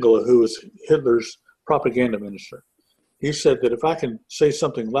 Joseph Mengele, who was Hitler's propaganda minister, he said that if I can say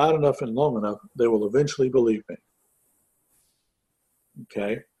something loud enough and long enough, they will eventually believe me.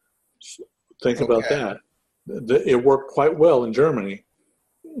 Okay? Think about that. It worked quite well in Germany.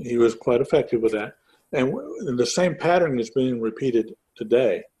 He was quite effective with that. And the same pattern is being repeated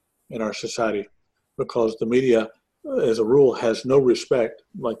today in our society, because the media, as a rule, has no respect.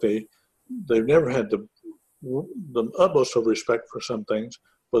 Like they've never had the utmost of respect for some things,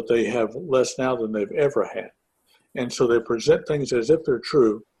 but they have less now than they've ever had. And so they present things as if they're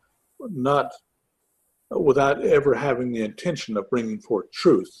true, not without ever having the intention of bringing forth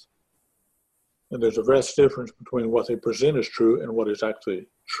truth. And there's a vast difference between what they present as true and what is actually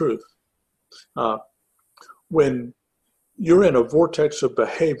truth. When you're in a vortex of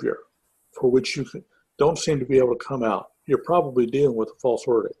behavior for which you don't seem to be able to come out, you're probably dealing with a false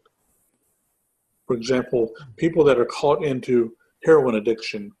verdict. For example, people that are caught into heroin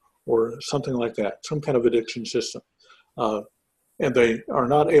addiction or something like that, some kind of addiction system, and they are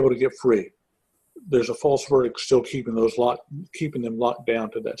not able to get free. There's a false verdict still keeping them locked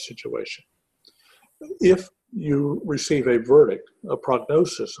down to that situation. If you receive a verdict, a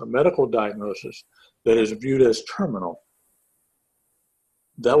prognosis, a medical diagnosis that is viewed as terminal,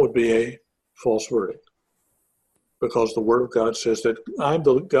 that would be a false verdict, because the Word of God says that I'm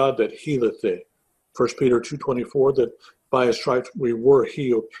the God that healeth thee. 1 Peter 2:24, that by his stripes we were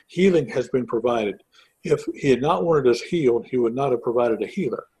healed. Healing has been provided. If he had not wanted us healed, he would not have provided a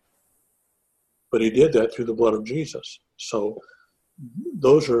healer. But he did that through the blood of Jesus. So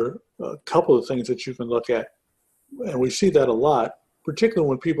those are a couple of things that you can look at. And we see that a lot, particularly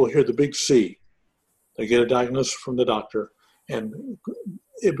when people hear the big C. They get a diagnosis from the doctor, and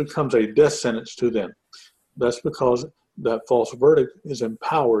it becomes a death sentence to them. That's because that false verdict is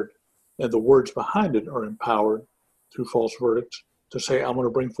empowered, and the words behind it are empowered through false verdicts to say, I'm going to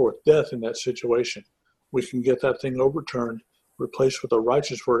bring forth death in that situation. We can get that thing overturned, replaced with a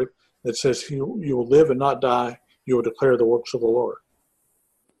righteous verdict that says you will live and not die. You will declare the works of the Lord.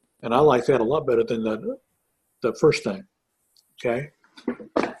 And I like that a lot better than the first thing. Okay?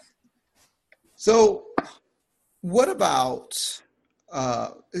 So what about, so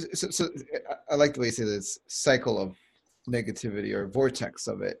I like the way you say this cycle of negativity or vortex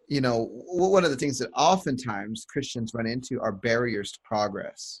of it. You know, one of the things that oftentimes Christians run into are barriers to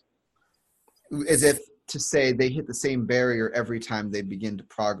progress, as if to say they hit the same barrier every time they begin to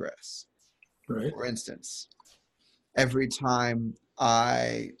progress. Right. For instance, every time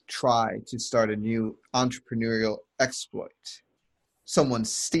I try to start a new entrepreneurial exploit, someone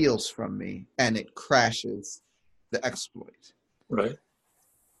steals from me and it crashes the exploit. Right.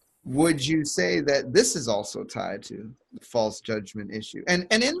 Would you say that this is also tied to the false judgment issue? And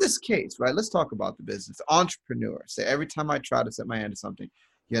in this case, right, let's talk about the business. Entrepreneur, say every time I try to set my hand to something,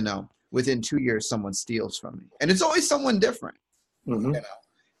 you know, within 2 years, someone steals from me. And it's always someone different, Mm-hmm. you know.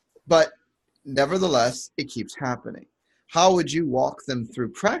 But nevertheless, it keeps happening. How would you walk them through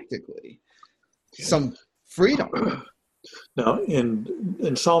practically some freedom? Now,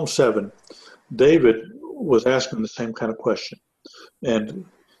 in Psalm 7, David was asking the same kind of question. And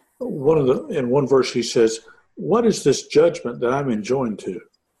in one verse he says, what is this judgment that I'm enjoined to?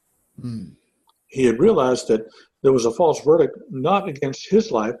 He had realized that there was a false verdict, not against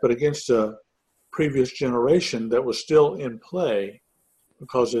his life, but against a previous generation that was still in play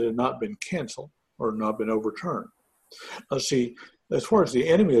because it had not been canceled or not been overturned. See, as far as the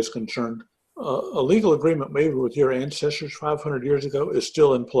enemy is concerned, a legal agreement made with your ancestors 500 years ago is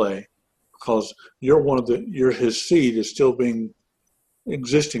still in play because his seed is still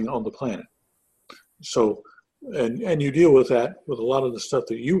existing on the planet. So, and you deal with that with a lot of the stuff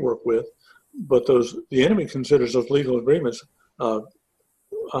that you work with, but the enemy considers those legal agreements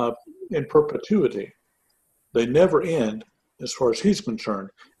in perpetuity. They never end as far as he's concerned,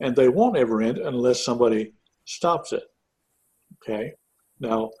 and they won't ever end unless somebody stops it. Okay?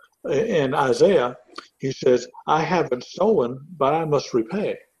 Now, in Isaiah, he says, I haven't stolen, but I must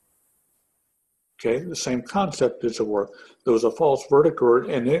repay. Okay? The same concept is at work. There was a false verdict or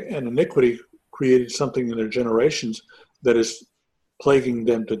an iniquity created something in their generations that is plaguing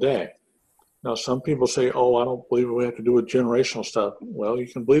them today. Now, some people say, oh, I don't believe we have to do with generational stuff. Well, you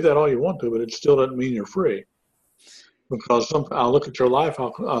can believe that all you want to, but it still doesn't mean you're free. Because I'll look at your life,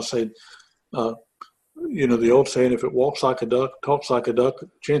 I'll say, the old saying, if it walks like a duck, talks like a duck,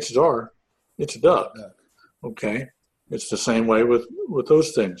 chances are it's a duck. Okay? It's the same way with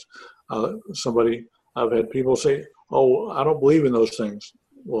those things. I've had people say, "Oh, I don't believe in those things."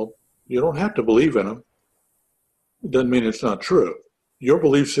 Well, you don't have to believe in them. It doesn't mean it's not true. Your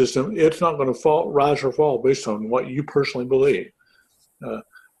belief system, it's not going to rise or fall based on what you personally believe.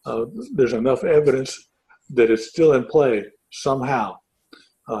 Uh, there's enough evidence that it's still in play somehow,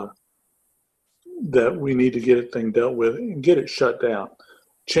 that we need to get it thing dealt with and get it shut down.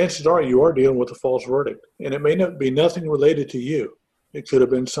 Chances are you are dealing with a false verdict, and it may not be nothing related to you. It could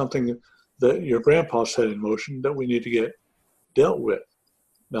have been something that your grandpa set in motion that we need to get dealt with.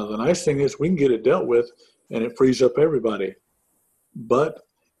 Now, the nice thing is we can get it dealt with, and it frees up everybody. But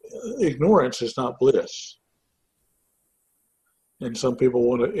ignorance is not bliss. And some people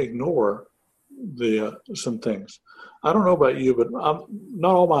want to ignore some things. I don't know about you, but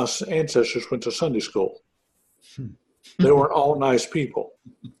not all my ancestors went to Sunday school. They weren't all nice people.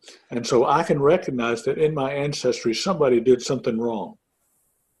 And so I can recognize that in my ancestry, somebody did something wrong.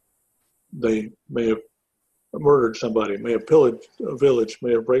 They may have murdered somebody, may have pillaged a village,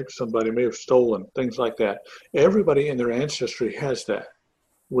 may have raped somebody, may have stolen, things like that. Everybody in their ancestry has that.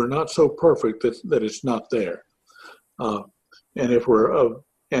 We're not so perfect that it's not there.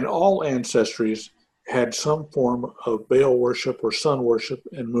 And all ancestries had some form of Baal worship or sun worship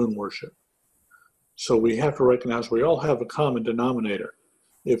and moon worship. So we have to recognize we all have a common denominator.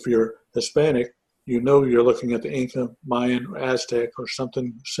 If you're Hispanic, you know you're looking at the Inca, Mayan, Aztec, or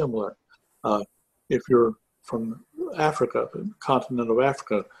something similar. If you're from Africa, the continent of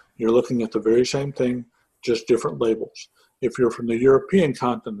Africa, you're looking at the very same thing, just different labels. If you're from the European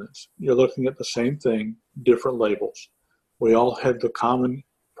continents, you're looking at the same thing, different labels. We all have the common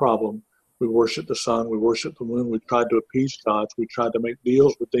problem. We worship the sun, we worship the moon, we tried to appease gods, we tried to make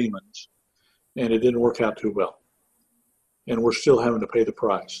deals with demons, and it didn't work out too well. And we're still having to pay the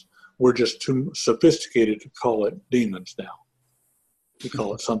price. We're just too sophisticated to call it demons now. We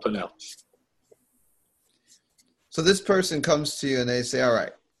call it something else. So this person comes to you and they say, all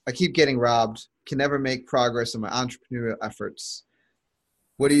right, I keep getting robbed, can never make progress in my entrepreneurial efforts.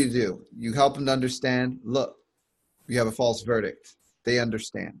 What do? You help them to understand, look, you have a false verdict. They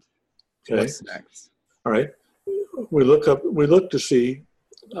understand. Okay. What's next? All right. We look to see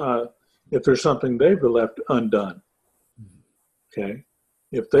if there's something they've left undone. Okay.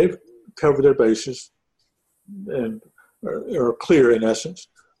 If they've covered their bases and are clear in essence,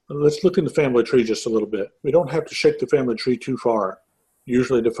 let's look in the family tree just a little bit. We don't have to shake the family tree too far,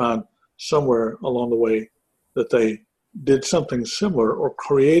 usually to find somewhere along the way that they did something similar or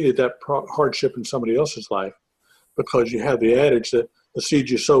created that hardship in somebody else's life, because you have the adage that the seed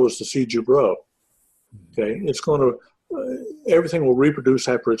you sow is the seed you grow. Okay, it's going to, everything will reproduce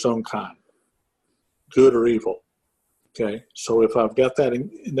after its own kind, good or evil. Okay, so if I've got that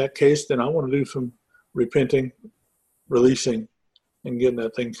in that case, then I want to do some repenting, releasing, and getting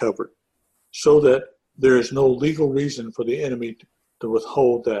that thing covered, so that there is no legal reason for the enemy to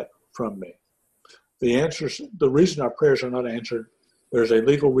withhold that from me. The reason our prayers are not answered, there's a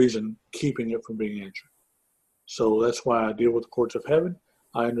legal reason keeping it from being answered. So that's why I deal with the courts of heaven.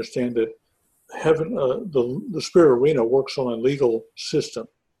 I understand that heaven, the spirit arena works on a legal system,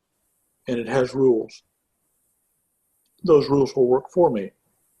 and it has rules. Those rules will work for me,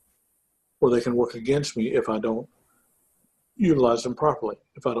 or they can work against me if I don't utilize them properly,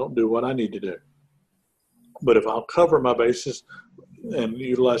 if I don't do what I need to do. But if I'll cover my bases and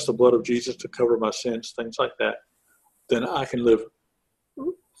utilize the blood of Jesus to cover my sins, things like that, then I can live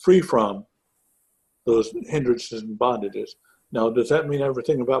free from those hindrances and bondages. Now, does that mean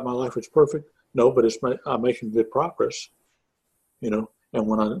everything about my life is perfect? No, but I'm making good progress, And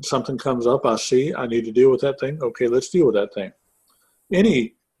when something comes up, I see I need to deal with that thing. Okay, let's deal with that thing.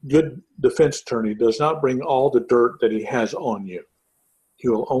 Any good defense attorney does not bring all the dirt that he has on you. He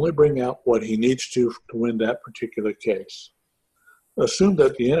will only bring out what he needs to win that particular case. Assume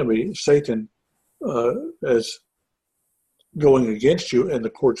that the enemy, Satan, as going against you in the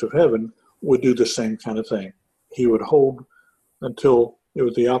courts of heaven, would do the same kind of thing. He would hold until it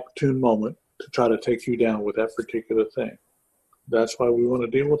was the opportune moment to try to take you down with that particular thing. That's why we want to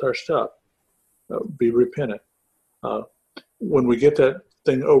deal with our stuff. Be repentant. When we get that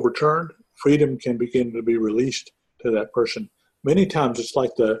thing overturned, freedom can begin to be released to that person. Many times it's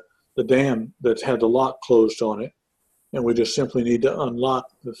like the dam that's had the lock closed on it, and we just simply need to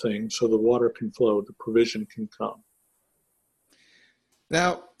unlock the thing so the water can flow, the provision can come.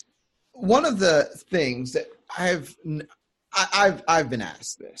 Now, one of the things that I've been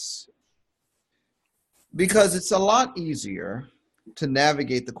asked this, because it's a lot easier to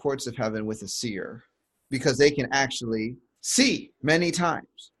navigate the courts of heaven with a seer, because they can actually see many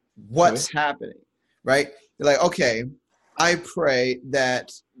times what's happening, right? They're like, okay, I pray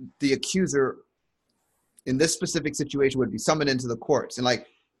that the accuser in this specific situation would be summoned into the courts. And like,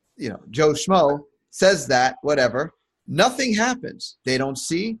 Joe Schmo says that, whatever, nothing happens. They don't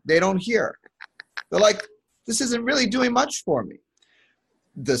see, they don't hear. They're like, this isn't really doing much for me.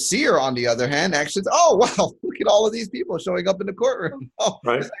 The seer, on the other hand, actually says, oh, wow, look at all of these people showing up in the courtroom. Oh,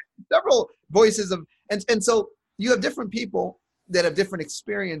 Right. Several voices of, and so you have different people that have different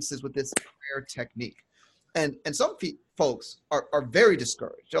experiences with this prayer technique. And some folks are very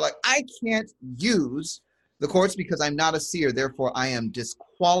discouraged. They're like, I can't use the courts because I'm not a seer. Therefore, I am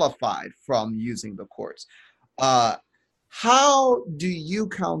disqualified from using the courts. How do you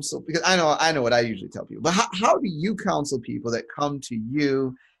counsel? Because I know what I usually tell people, but how do you counsel people that come to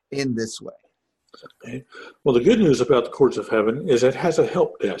you in this way? Okay. Well, the good news about the Courts of Heaven is it has a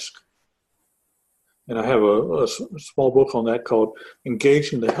help desk. And I have a small book on that called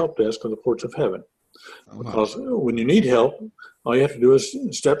Engaging the Help Desk of the Courts of Heaven. Because when you need help, all you have to do is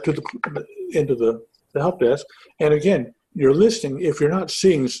step into the help desk. And again, you're listening. If you're not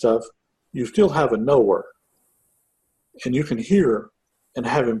seeing stuff, you still have a knower. And you can hear and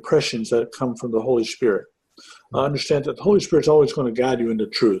have impressions that come from the Holy Spirit. I understand that the Holy Spirit's always going to guide you into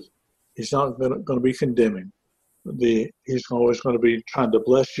truth. He's not going to be condemning. He's always going to be trying to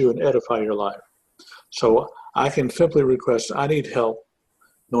bless you and edify your life. So I can simply request, I need help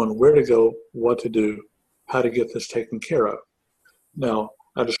knowing where to go, what to do, how to get this taken care of. Now,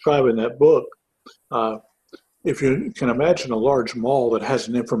 I describe in that book, if you can imagine a large mall that has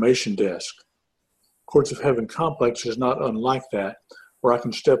an information desk, Courts of Heaven Complex is not unlike that, where I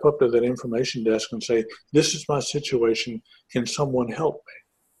can step up to that information desk and say, this is my situation, can someone help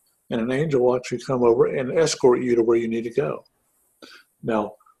me? And an angel will actually come over and escort you to where you need to go.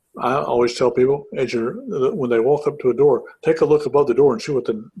 Now, I always tell people, when they walk up to a door, take a look above the door and see what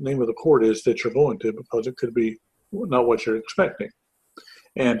the name of the court is that you're going to, because it could be not what you're expecting.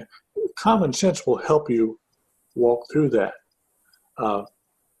 And common sense will help you walk through that.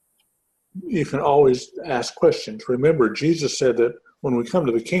 You can always ask questions. Remember, Jesus said that when we come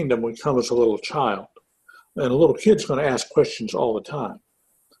to the kingdom, we come as a little child. And a little kid's going to ask questions all the time.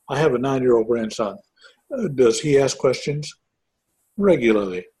 I have a 9-year-old grandson. Does he ask questions?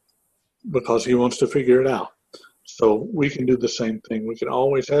 Regularly, because he wants to figure it out. So we can do the same thing. We can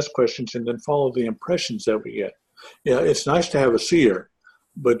always ask questions and then follow the impressions that we get. Yeah, it's nice to have a seer,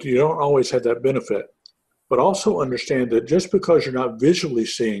 but you don't always have that benefit. But also understand that just because you're not visually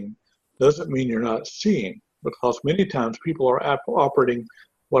seeing doesn't mean you're not seeing, because many times people are operating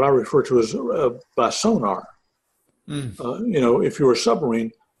what I refer to as by sonar. If you were a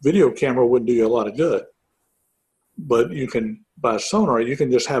submarine, video camera wouldn't do you a lot of good. But you can, by sonar, you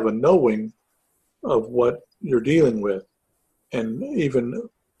can just have a knowing of what you're dealing with. And even,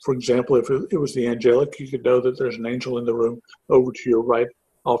 for example, if it was the angelic, you could know that there's an angel in the room over to your right,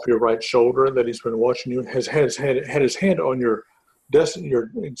 off your right shoulder, that he's been watching you, had his hand on your desk, your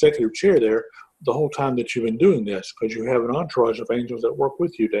executive chair there the whole time that you've been doing this, because you have an entourage of angels that work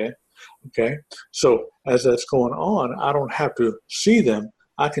with you, Dan. Okay? So as that's going on, I don't have to see them.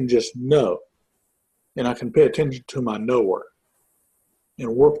 I can just know. And I can pay attention to my knower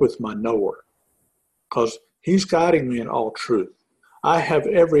and work with my knower, because he's guiding me in all truth. I have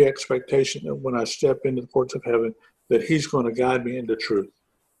every expectation that when I step into the courts of heaven that he's going to guide me into truth.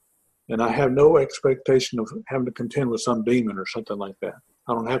 And I have no expectation of having to contend with some demon or something like that.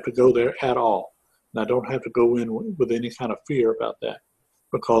 I don't have to go there at all. And I don't have to go in with any kind of fear about that,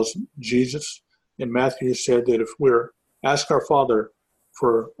 because Jesus in Matthew said that if we're ask our Father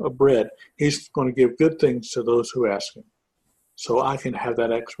for a bread, he's going to give good things to those who ask him. So I can have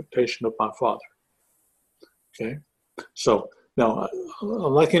that expectation of my Father. Okay? So now,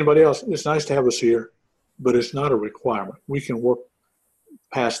 like anybody else, it's nice to have a seer, but it's not a requirement. We can work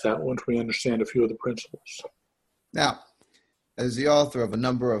past that once we understand a few of the principles. Now, as the author of a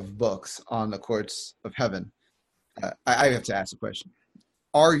number of books on the courts of heaven, I have to ask a question.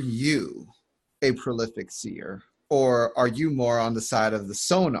 Are you a prolific seer, or are you more on the side of the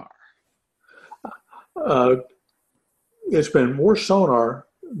sonar? It's been more sonar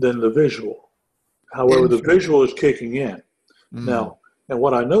than the visual. However, the visual is kicking in. Now, and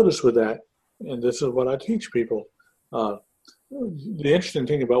what I notice with that, and this is what I teach people, the interesting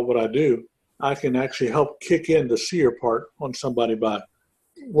thing about what I do, I can actually help kick in the seer part on somebody by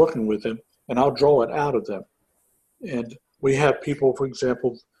working with them, and I'll draw it out of them. And we have people, for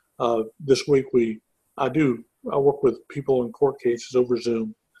example, this week I work with people in court cases over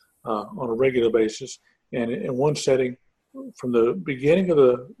Zoom on a regular basis. And in one setting, from the beginning of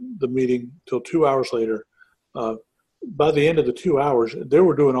the meeting till 2 hours later, by the end of the 2 hours, they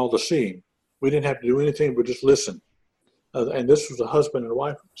were doing all the seeing. We didn't have to do anything but just listen. and this was a husband and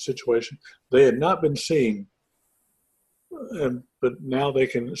wife situation. They had not been seeing, but now they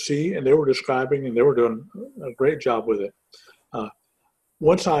can see, and they were describing, and they were doing a great job with it.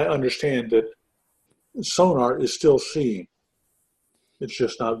 Once I understand that sonar is still seeing, it's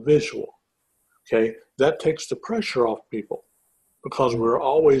just not visual, okay, that takes the pressure off people, because we're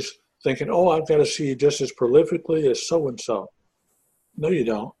always thinking, oh, I've got to see just as prolifically as so-and-so. No, you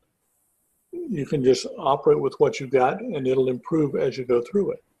don't. You can just operate with what you got, and it'll improve as you go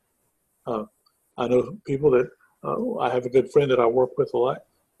through it. I know people that, I have a good friend that I work with a lot.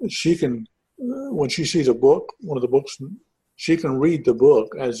 She can, when she sees a book, one of the books, she can read the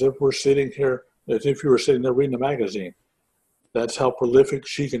book as if we're sitting here, as if you were sitting there reading a magazine. That's how prolific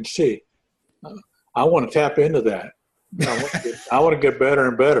she can see. I want to tap into that. I want to get better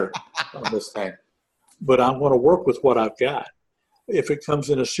and better on this thing. But I want to work with what I've got. If it comes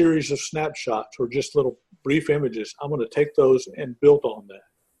in a series of snapshots or just little brief images, I'm going to take those and build on that.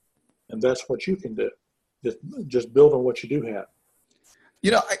 And that's what you can do. Just build on what you do have.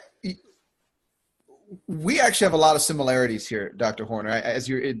 You know, we actually have a lot of similarities here, Dr. Horner. As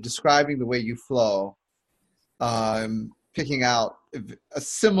you're describing the way you flow, picking out a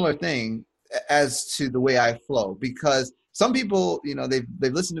similar thing as to the way I flow, because some people, you know, they've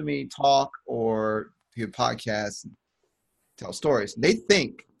listened to me talk or hear podcasts, tell stories. They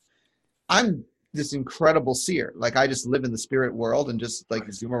think I'm this incredible seer. Like I just live in the spirit world and just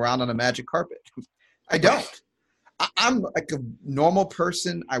like zoom around on a magic carpet. I don't. I'm like a normal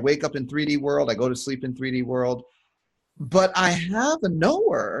person. I wake up in 3D world. I go to sleep in 3D world. But I have a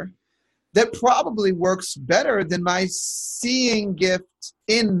knower that probably works better than my seeing gift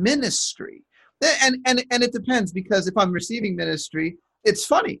in ministry. And it depends, because if I'm receiving ministry, it's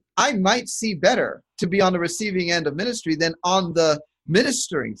funny. I might see better to be on the receiving end of ministry than on the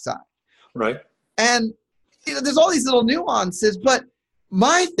ministering side. Right. And you know, there's all these little nuances, but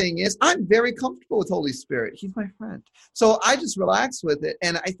my thing is I'm very comfortable with Holy Spirit. He's my friend. So I just relax with it.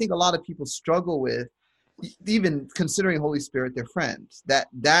 And I think a lot of people struggle with even considering Holy Spirit their friend.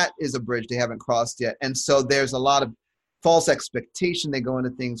 That is a bridge they haven't crossed yet. And so there's a lot of false expectation they go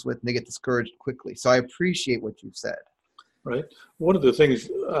into things with, and they get discouraged quickly. So I appreciate what you've said. Right. One of the things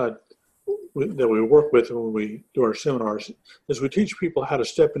that we work with when we do our seminars is we teach people how to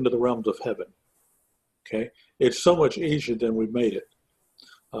step into the realms of heaven. Okay. It's so much easier than we've made it.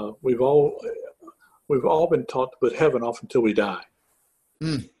 We've all been taught to put heaven off until we die.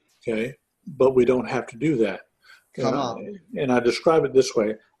 Okay. But we don't have to do that. Come on. And I describe it this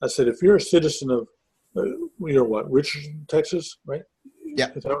way. I said, if you're a citizen of, you're what, Richardson, Texas, right? Yeah.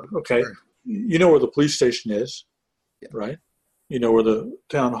 Okay. Sure. You know where the police station is, yeah. Right? You know where the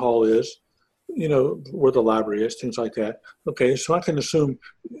town hall is, you know where the library is, things like that. Okay, so I can assume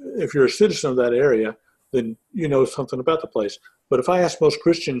if you're a citizen of that area, then you know something about the place. But if I ask most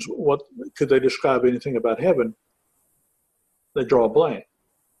Christians what could they describe anything about heaven, they draw a blank.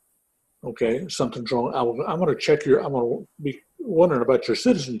 Okay, something's wrong. I'm going to check I'm going to be wondering about your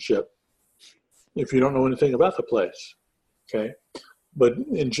citizenship if you don't know anything about the place. Okay, but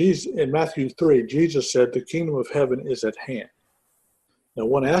in Matthew 3, Jesus said the kingdom of heaven is at hand. Now,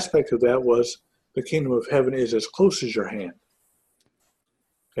 one aspect of that was the kingdom of heaven is as close as your hand.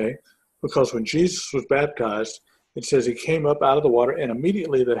 Okay, because when Jesus was baptized, it says he came up out of the water, and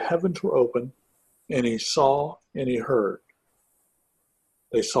immediately the heavens were open, and he saw and he heard.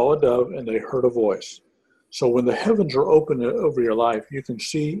 They saw a dove and they heard a voice. So when the heavens are open over your life, you can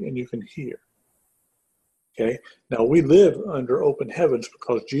see and you can hear. Okay. Now we live under open heavens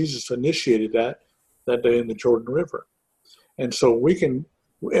because Jesus initiated that day in the Jordan River. And so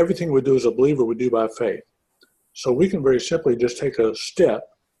everything we do as a believer, we do by faith. So we can very simply just take a step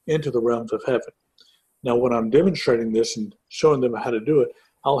into the realms of heaven. Now, when I'm demonstrating this and showing them how to do it,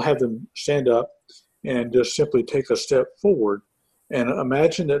 I'll have them stand up and just simply take a step forward and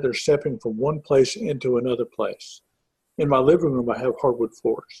imagine that they're stepping from one place into another place. In my living room, I have hardwood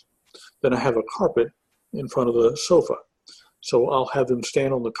floors. Then I have a carpet in front of the sofa. So I'll have them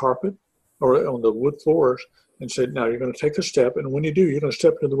stand on the carpet or on the wood floors and say, now you're going to take a step. And when you do, you're going to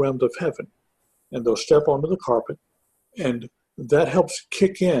step into the realms of heaven. And they'll step onto the carpet. And that helps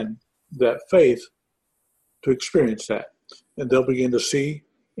kick in that faith to experience that. And they'll begin to see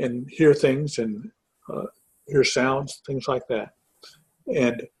and hear things and hear sounds, things like that.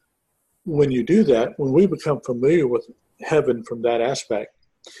 And when you do that, when we become familiar with heaven from that aspect,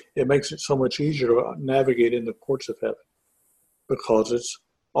 it makes it so much easier to navigate in the courts of heaven because it's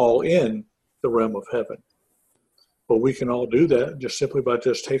all in the realm of heaven. But we can all do that just simply by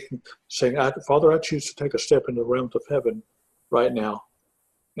just saying, Father, I choose to take a step into the realms of heaven right now.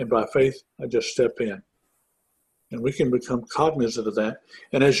 And by faith, I just step in. And we can become cognizant of that.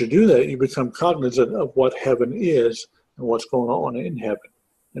 And as you do that, you become cognizant of what heaven is and what's going on in heaven.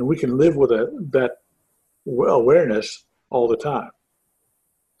 And we can live with that awareness all the time.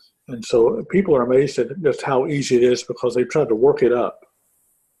 And so people are amazed at just how easy it is because they've tried to work it up.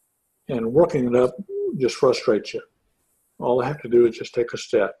 And working it up just frustrates you. All I have to do is just take a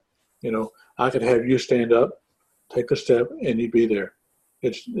step. I could have you stand up, take a step, and you'd be there.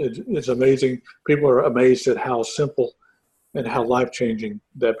 It's amazing. People are amazed at how simple and how life-changing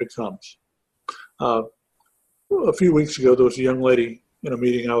that becomes. A few weeks ago, there was a young lady in a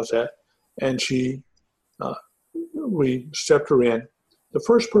meeting I was at, and we stepped her in. The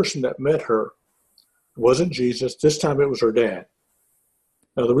first person that met her wasn't Jesus. This time it was her dad.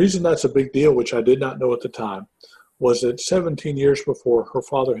 Now, the reason that's a big deal, which I did not know at the time, was that 17 years before, her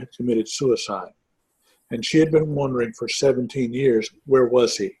father had committed suicide. And she had been wondering for 17 years, where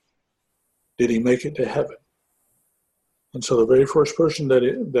was he? Did he make it to heaven? And so the very first person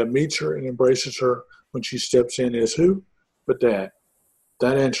that meets her and embraces her when she steps in is who? But Dad.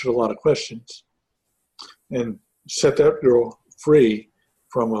 That answered a lot of questions and set that girl free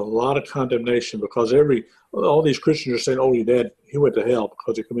from a lot of condemnation, because all these Christians are saying, oh, your dad, he went to hell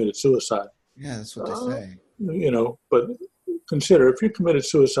because he committed suicide. Yeah, that's what they say. But consider, if you committed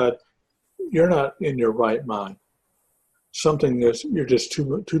suicide, you're not in your right mind. You're just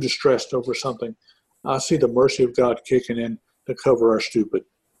too distressed over something. I see the mercy of God kicking in to cover our stupid,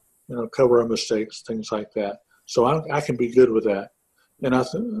 cover our mistakes, things like that. So I can be good with that. And I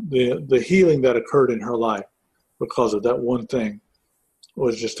the healing that occurred in her life because of that one thing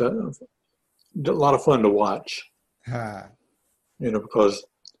was just a lot of fun to watch. Because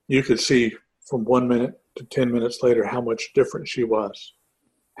you could see from 1 minute to 10 minutes later how much different she was,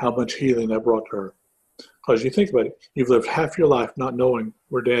 how much healing that brought to her. Because you think about it, you've lived half your life not knowing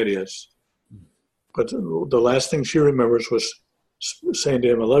where Dad is. But the last thing she remembers was saying to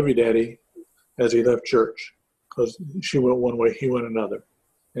him, I love you, Daddy, as he left church. Because she went one way, he went another.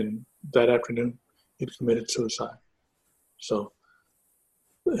 And that afternoon, he'd committed suicide. So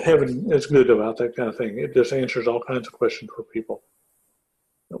heaven is good about that kind of thing. It just answers all kinds of questions for people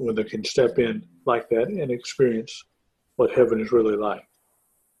when they can step in like that and experience what heaven is really like.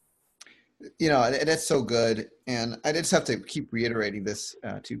 And that's so good. And I just have to keep reiterating this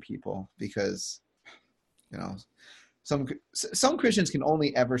to people because, some Christians can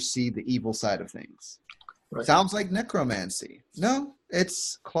only ever see the evil side of things. Right. Sounds like necromancy. No,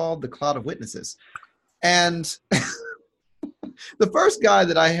 it's called the cloud of witnesses. And the first guy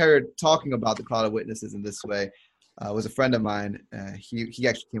that I heard talking about the cloud of witnesses in this way was a friend of mine. He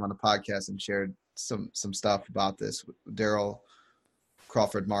actually came on the podcast and shared some stuff about this. Daryl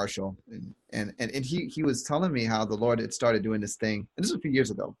Crawford Marshall, and he was telling me how the Lord had started doing this thing, and this was a few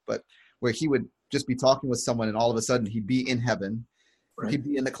years ago, but where he would just be talking with someone, and all of a sudden he'd be in heaven. Right. He'd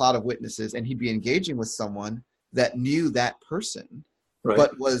be in the cloud of witnesses, and he'd be engaging with someone that knew that person, right,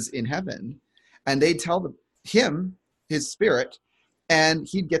 but was in heaven, and they'd tell him his spirit, and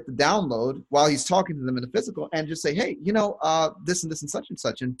he'd get the download while he's talking to them in the physical, and just say, hey, this and this and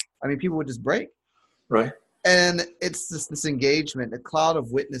such, and people would just break. Right. And it's this engagement. The cloud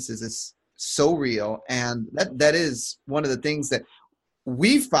of witnesses is so real, and that is one of the things that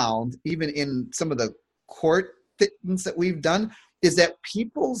we found, even in some of the court things that we've done, is that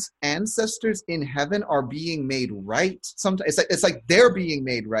people's ancestors in heaven are being made right. Sometimes it's like they're being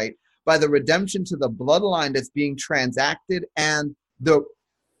made right by the redemption to the bloodline that's being transacted and the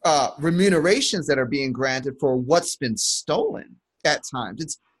remunerations that are being granted for what's been stolen at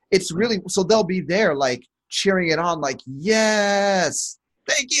times. It's really, so they'll be there like cheering it on, like, yes,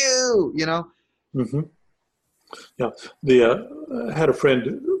 thank you, Mm-hmm. Yeah. I had a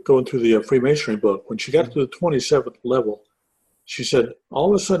friend going through the Freemasonry book. When she got to the 27th level, she said, all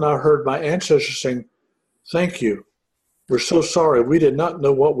of a sudden I heard my ancestors saying, thank you. We're so sorry. We did not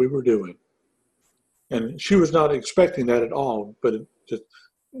know what we were doing. And she was not expecting that at all, but it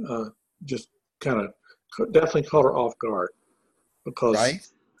just kind of definitely caught her off guard because right?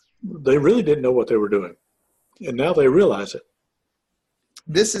 They really didn't know what they were doing. And now they realize it.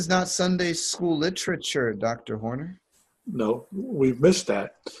 This is not Sunday school literature, Dr. Horner. No, we've missed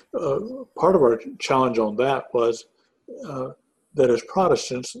that. Part of our challenge on that was that as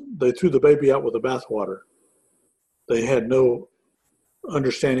Protestants, they threw the baby out with the bathwater. They had no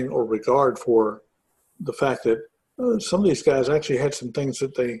understanding or regard for the fact that some of these guys actually had some things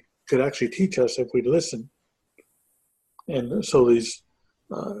that they could actually teach us if we'd listen. And so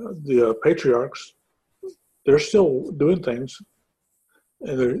the patriarchs, they're still doing things,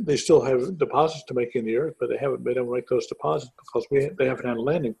 and they still have deposits to make in the earth, but they haven't been able to make those deposits because they haven't had a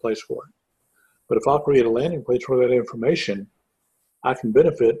landing place for it. But if I'll create a landing place for that information, I can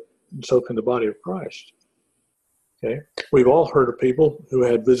benefit, and so can the body of Christ. Okay, we've all heard of people who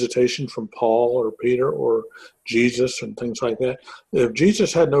had visitation from Paul or Peter or Jesus and things like that. If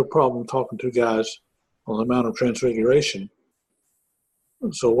Jesus had no problem talking to guys on the Mount of Transfiguration,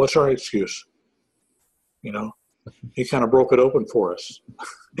 so what's our excuse? You know, he kind of broke it open for us.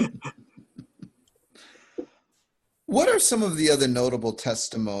 What are some of the other notable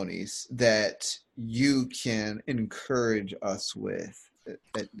testimonies that you can encourage us with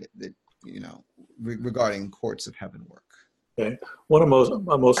that regarding Courts of Heaven work? Okay, one of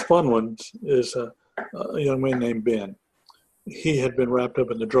my most fun ones is a young man named Ben. He had been wrapped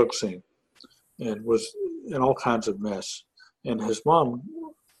up in the drug scene and was in all kinds of mess. And his mom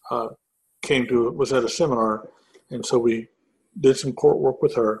was at a seminar, and so we did some court work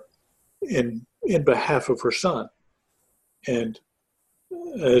with her in behalf of her son. And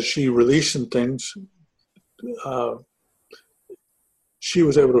as she released some things, she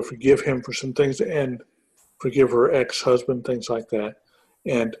was able to forgive him for some things and forgive her ex-husband, things like that.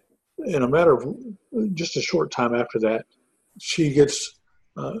 And in a matter of just a short time after that, she gets,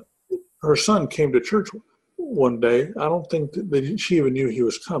 her son came to church one day. I don't think that she even knew he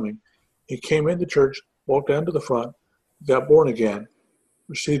was coming. He came into church, walked down to the front, got born again,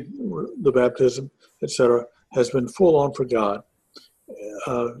 received the baptism, etc., has been full on for God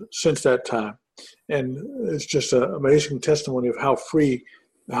since that time. And it's just an amazing testimony of how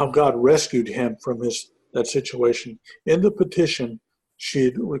God rescued him from that situation. In the petition, she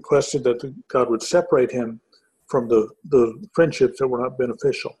had requested that God would separate him from the friendships that were not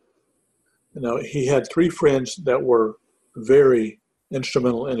beneficial. He had 3 friends that were very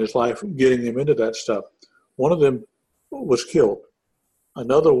instrumental in his life, getting him into that stuff. One of them was killed.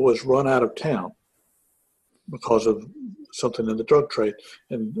 Another was run out of town because of something in the drug trade,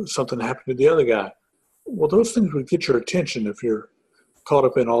 and something happened to the other guy. Well, those things would get your attention if you're caught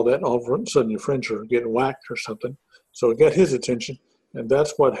up in all that, and all of a sudden your friends are getting whacked or something. So it got his attention, and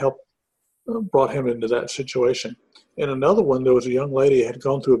that's what brought him into that situation. In another one, there was a young lady who had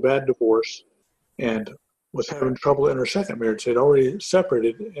gone through a bad divorce and was having trouble in her second marriage. They'd already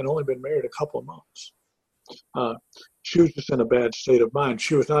separated and only been married a couple of months. She was just in a bad state of mind.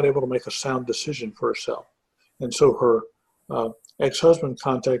 She was not able to make a sound decision for herself. And so her ex-husband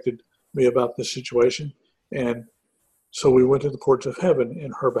contacted me about this situation, and so we went to the Courts of Heaven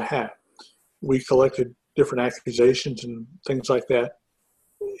in her behalf. We collected different accusations and things like that,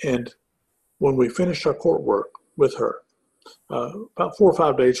 and when we finished our court work with her, about 4 or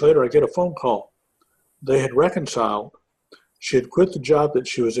 5 days later, I get a phone call. They had reconciled. She had quit the job that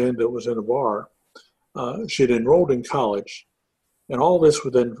she was in, that was in a bar. She had enrolled in college, and all this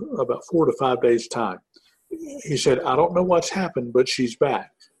within about 4 to 5 days' time. He said, I don't know what's happened, but she's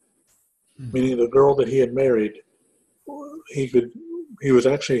back. Mm-hmm. Meaning the girl that he had married, he was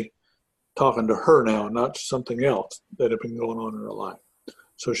actually talking to her now, not something else that had been going on in her life.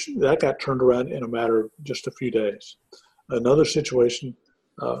 So that got turned around in a matter of just a few days. Another situation,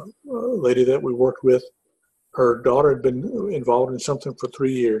 a lady that we worked with, her daughter had been involved in something for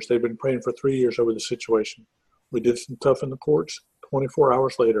 3 years. They'd been praying for 3 years over the situation. We did some stuff in the courts. 24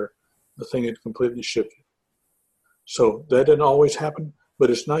 hours later, the thing had completely shifted. So that didn't always happen,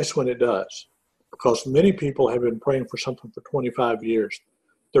 but it's nice when it does, because many people have been praying for something for 25 years,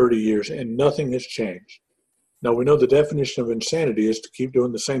 30 years, and nothing has changed. Now, we know the definition of insanity is to keep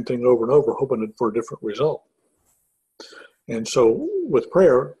doing the same thing over and over, hoping for a different result. And so with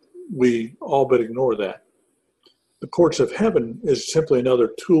prayer, we all but ignore that. The Courts of Heaven is simply another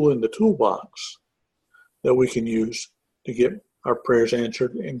tool in the toolbox that we can use to get our prayers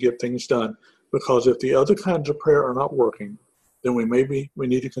answered and get things done. Because if the other kinds of prayer are not working, then we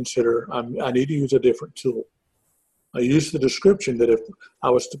need to consider, I need to use a different tool. I use the description that if I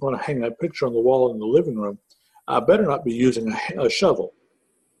was going to hang that picture on the wall in the living room, I better not be using a shovel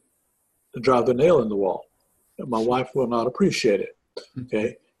to drive the nail in the wall. My wife will not appreciate it.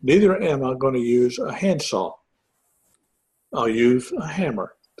 Okay. Neither am I going to use a handsaw. I'll use a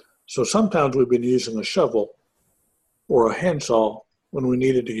hammer. So sometimes we've been using a shovel or a handsaw when we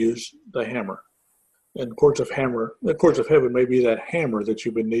needed to use the hammer. And the Courts of Heaven may be that hammer that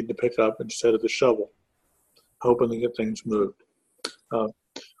you've been needing to pick up instead of the shovel, hoping to get things moved.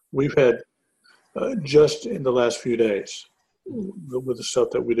 We've had, just in the last few days, with the stuff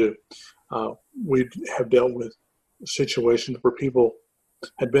that we do, we have dealt with situations where people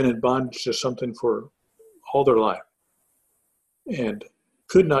had been in bondage to something for all their life and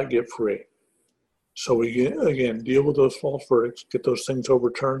could not get free. So we, again, deal with those false verdicts, get those things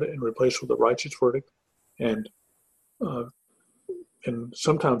overturned and replaced with a righteous verdict, and in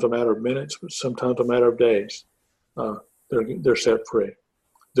sometimes a matter of minutes, but sometimes a matter of days, they're set free.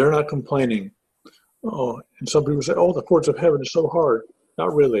 They're not complaining. Oh, and some people say, "Oh, the courts of heaven is so hard."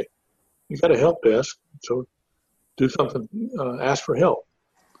 Not really. You got a help desk, so do something. Ask for help.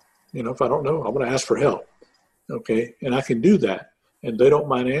 If I don't know, I'm going to ask for help. Okay, and I can do that, and they don't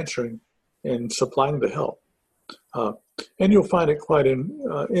mind answering and supplying the help. And you'll find it quite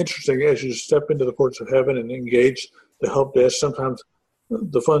interesting as you step into the courts of heaven and engage the help desk. Sometimes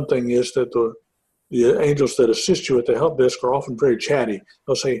the fun thing is that the angels that assist you at the help desk are often very chatty.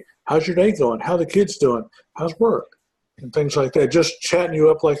 They'll say, "How's your day going? How the kids doing? How's work?" And things like that, just chatting you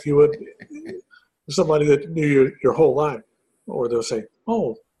up like you would somebody that knew you your whole life. Or they'll say,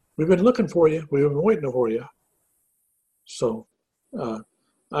 "Oh, we've been looking for you. We've been waiting for you." So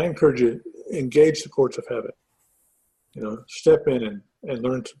I encourage you, engage the courts of heaven. Step in and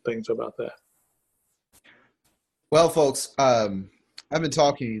learn some things about that. Well, folks, I've been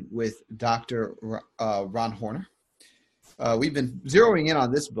talking with Dr. Ron Horner. We've been zeroing in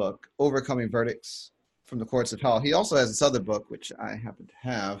on this book, Overcoming Verdicts from the Courts of Hell. He also has this other book, which I happen to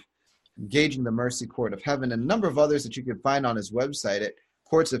have, Engaging the Mercy Court of Heaven, and a number of others that you can find on his website at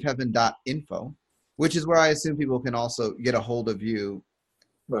courtsofheaven.info, which is where I assume people can also get a hold of you.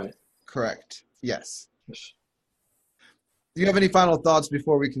 Right. Correct. Yes. Do you have any final thoughts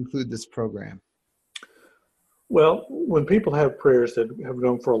before we conclude this program? Well, when people have prayers that have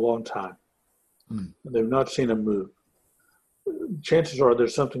gone for a long time, and they've not seen them move, chances are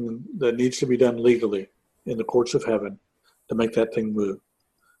there's something that needs to be done legally in the courts of heaven to make that thing move.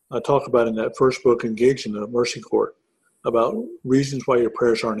 I talk about in that first book, Engaging the Mercy Court, about reasons why your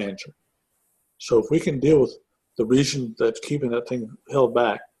prayers aren't answered. So if we can deal with the reason that's keeping that thing held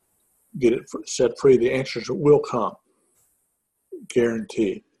back, get it set free, the answers will come.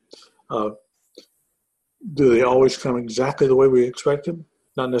 Guaranteed. Do they always come exactly the way we expect them?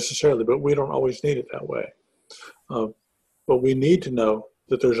 Not necessarily, but we don't always need it that way. But we need to know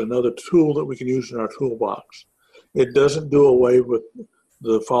that there's another tool that we can use in our toolbox. It doesn't do away with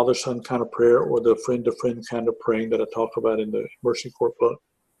the father-son kind of prayer or the friend-to-friend kind of praying that I talk about in the Mercy Court book.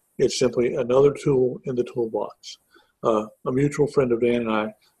 It's simply another tool in the toolbox. A mutual friend of Dan and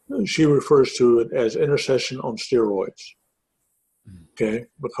I, she refers to it as intercession on steroids. Okay,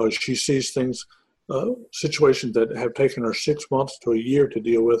 because she sees things, situations that have taken her 6 months to a year to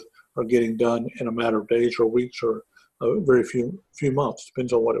deal with are getting done in a matter of days or weeks or very few months,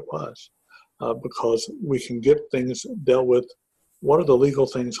 depends on what it was, because we can get things dealt with. What are the legal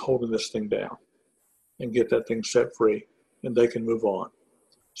things holding this thing down, and get that thing set free, and they can move on.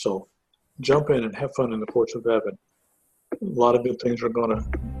 So jump in and have fun in the courts of heaven. A lot of good things are going to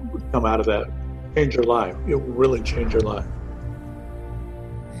come out of that. Change your life. It will really change your life.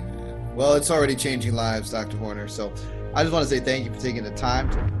 Well, it's already changing lives, Dr. Horner. So I just want to say thank you for taking the time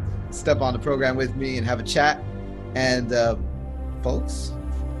to step on the program with me and have a chat. And folks,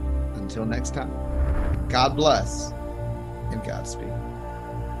 until next time, God bless and Godspeed.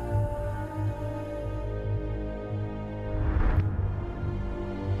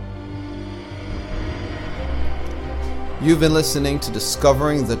 You've been listening to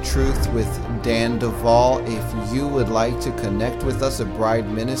Discovering the Truth with Dan Duvall. If you would like to connect with us at Bride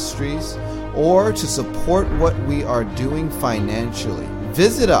Ministries or to support what we are doing financially,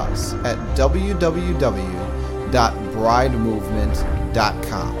 visit us at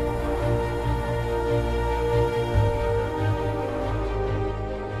www.bridemovement.com.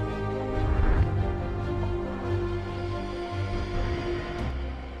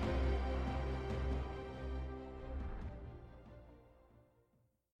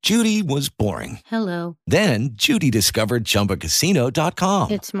 Judy was boring. Hello. Then Judy discovered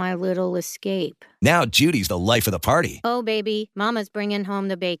ChumbaCasino.com. It's my little escape. Now Judy's the life of the party. Oh, baby, mama's bringing home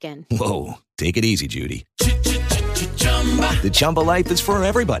the bacon. Whoa, take it easy, Judy. The Chumba life is for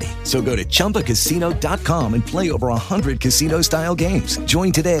everybody. So go to ChumbaCasino.com and play over 100 casino-style games.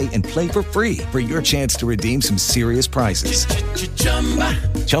 Join today and play for free for your chance to redeem some serious prizes.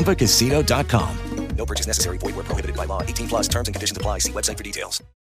 ChumbaCasino.com. No purchase necessary. Void where prohibited by law. 18+ terms and conditions apply. See website for details.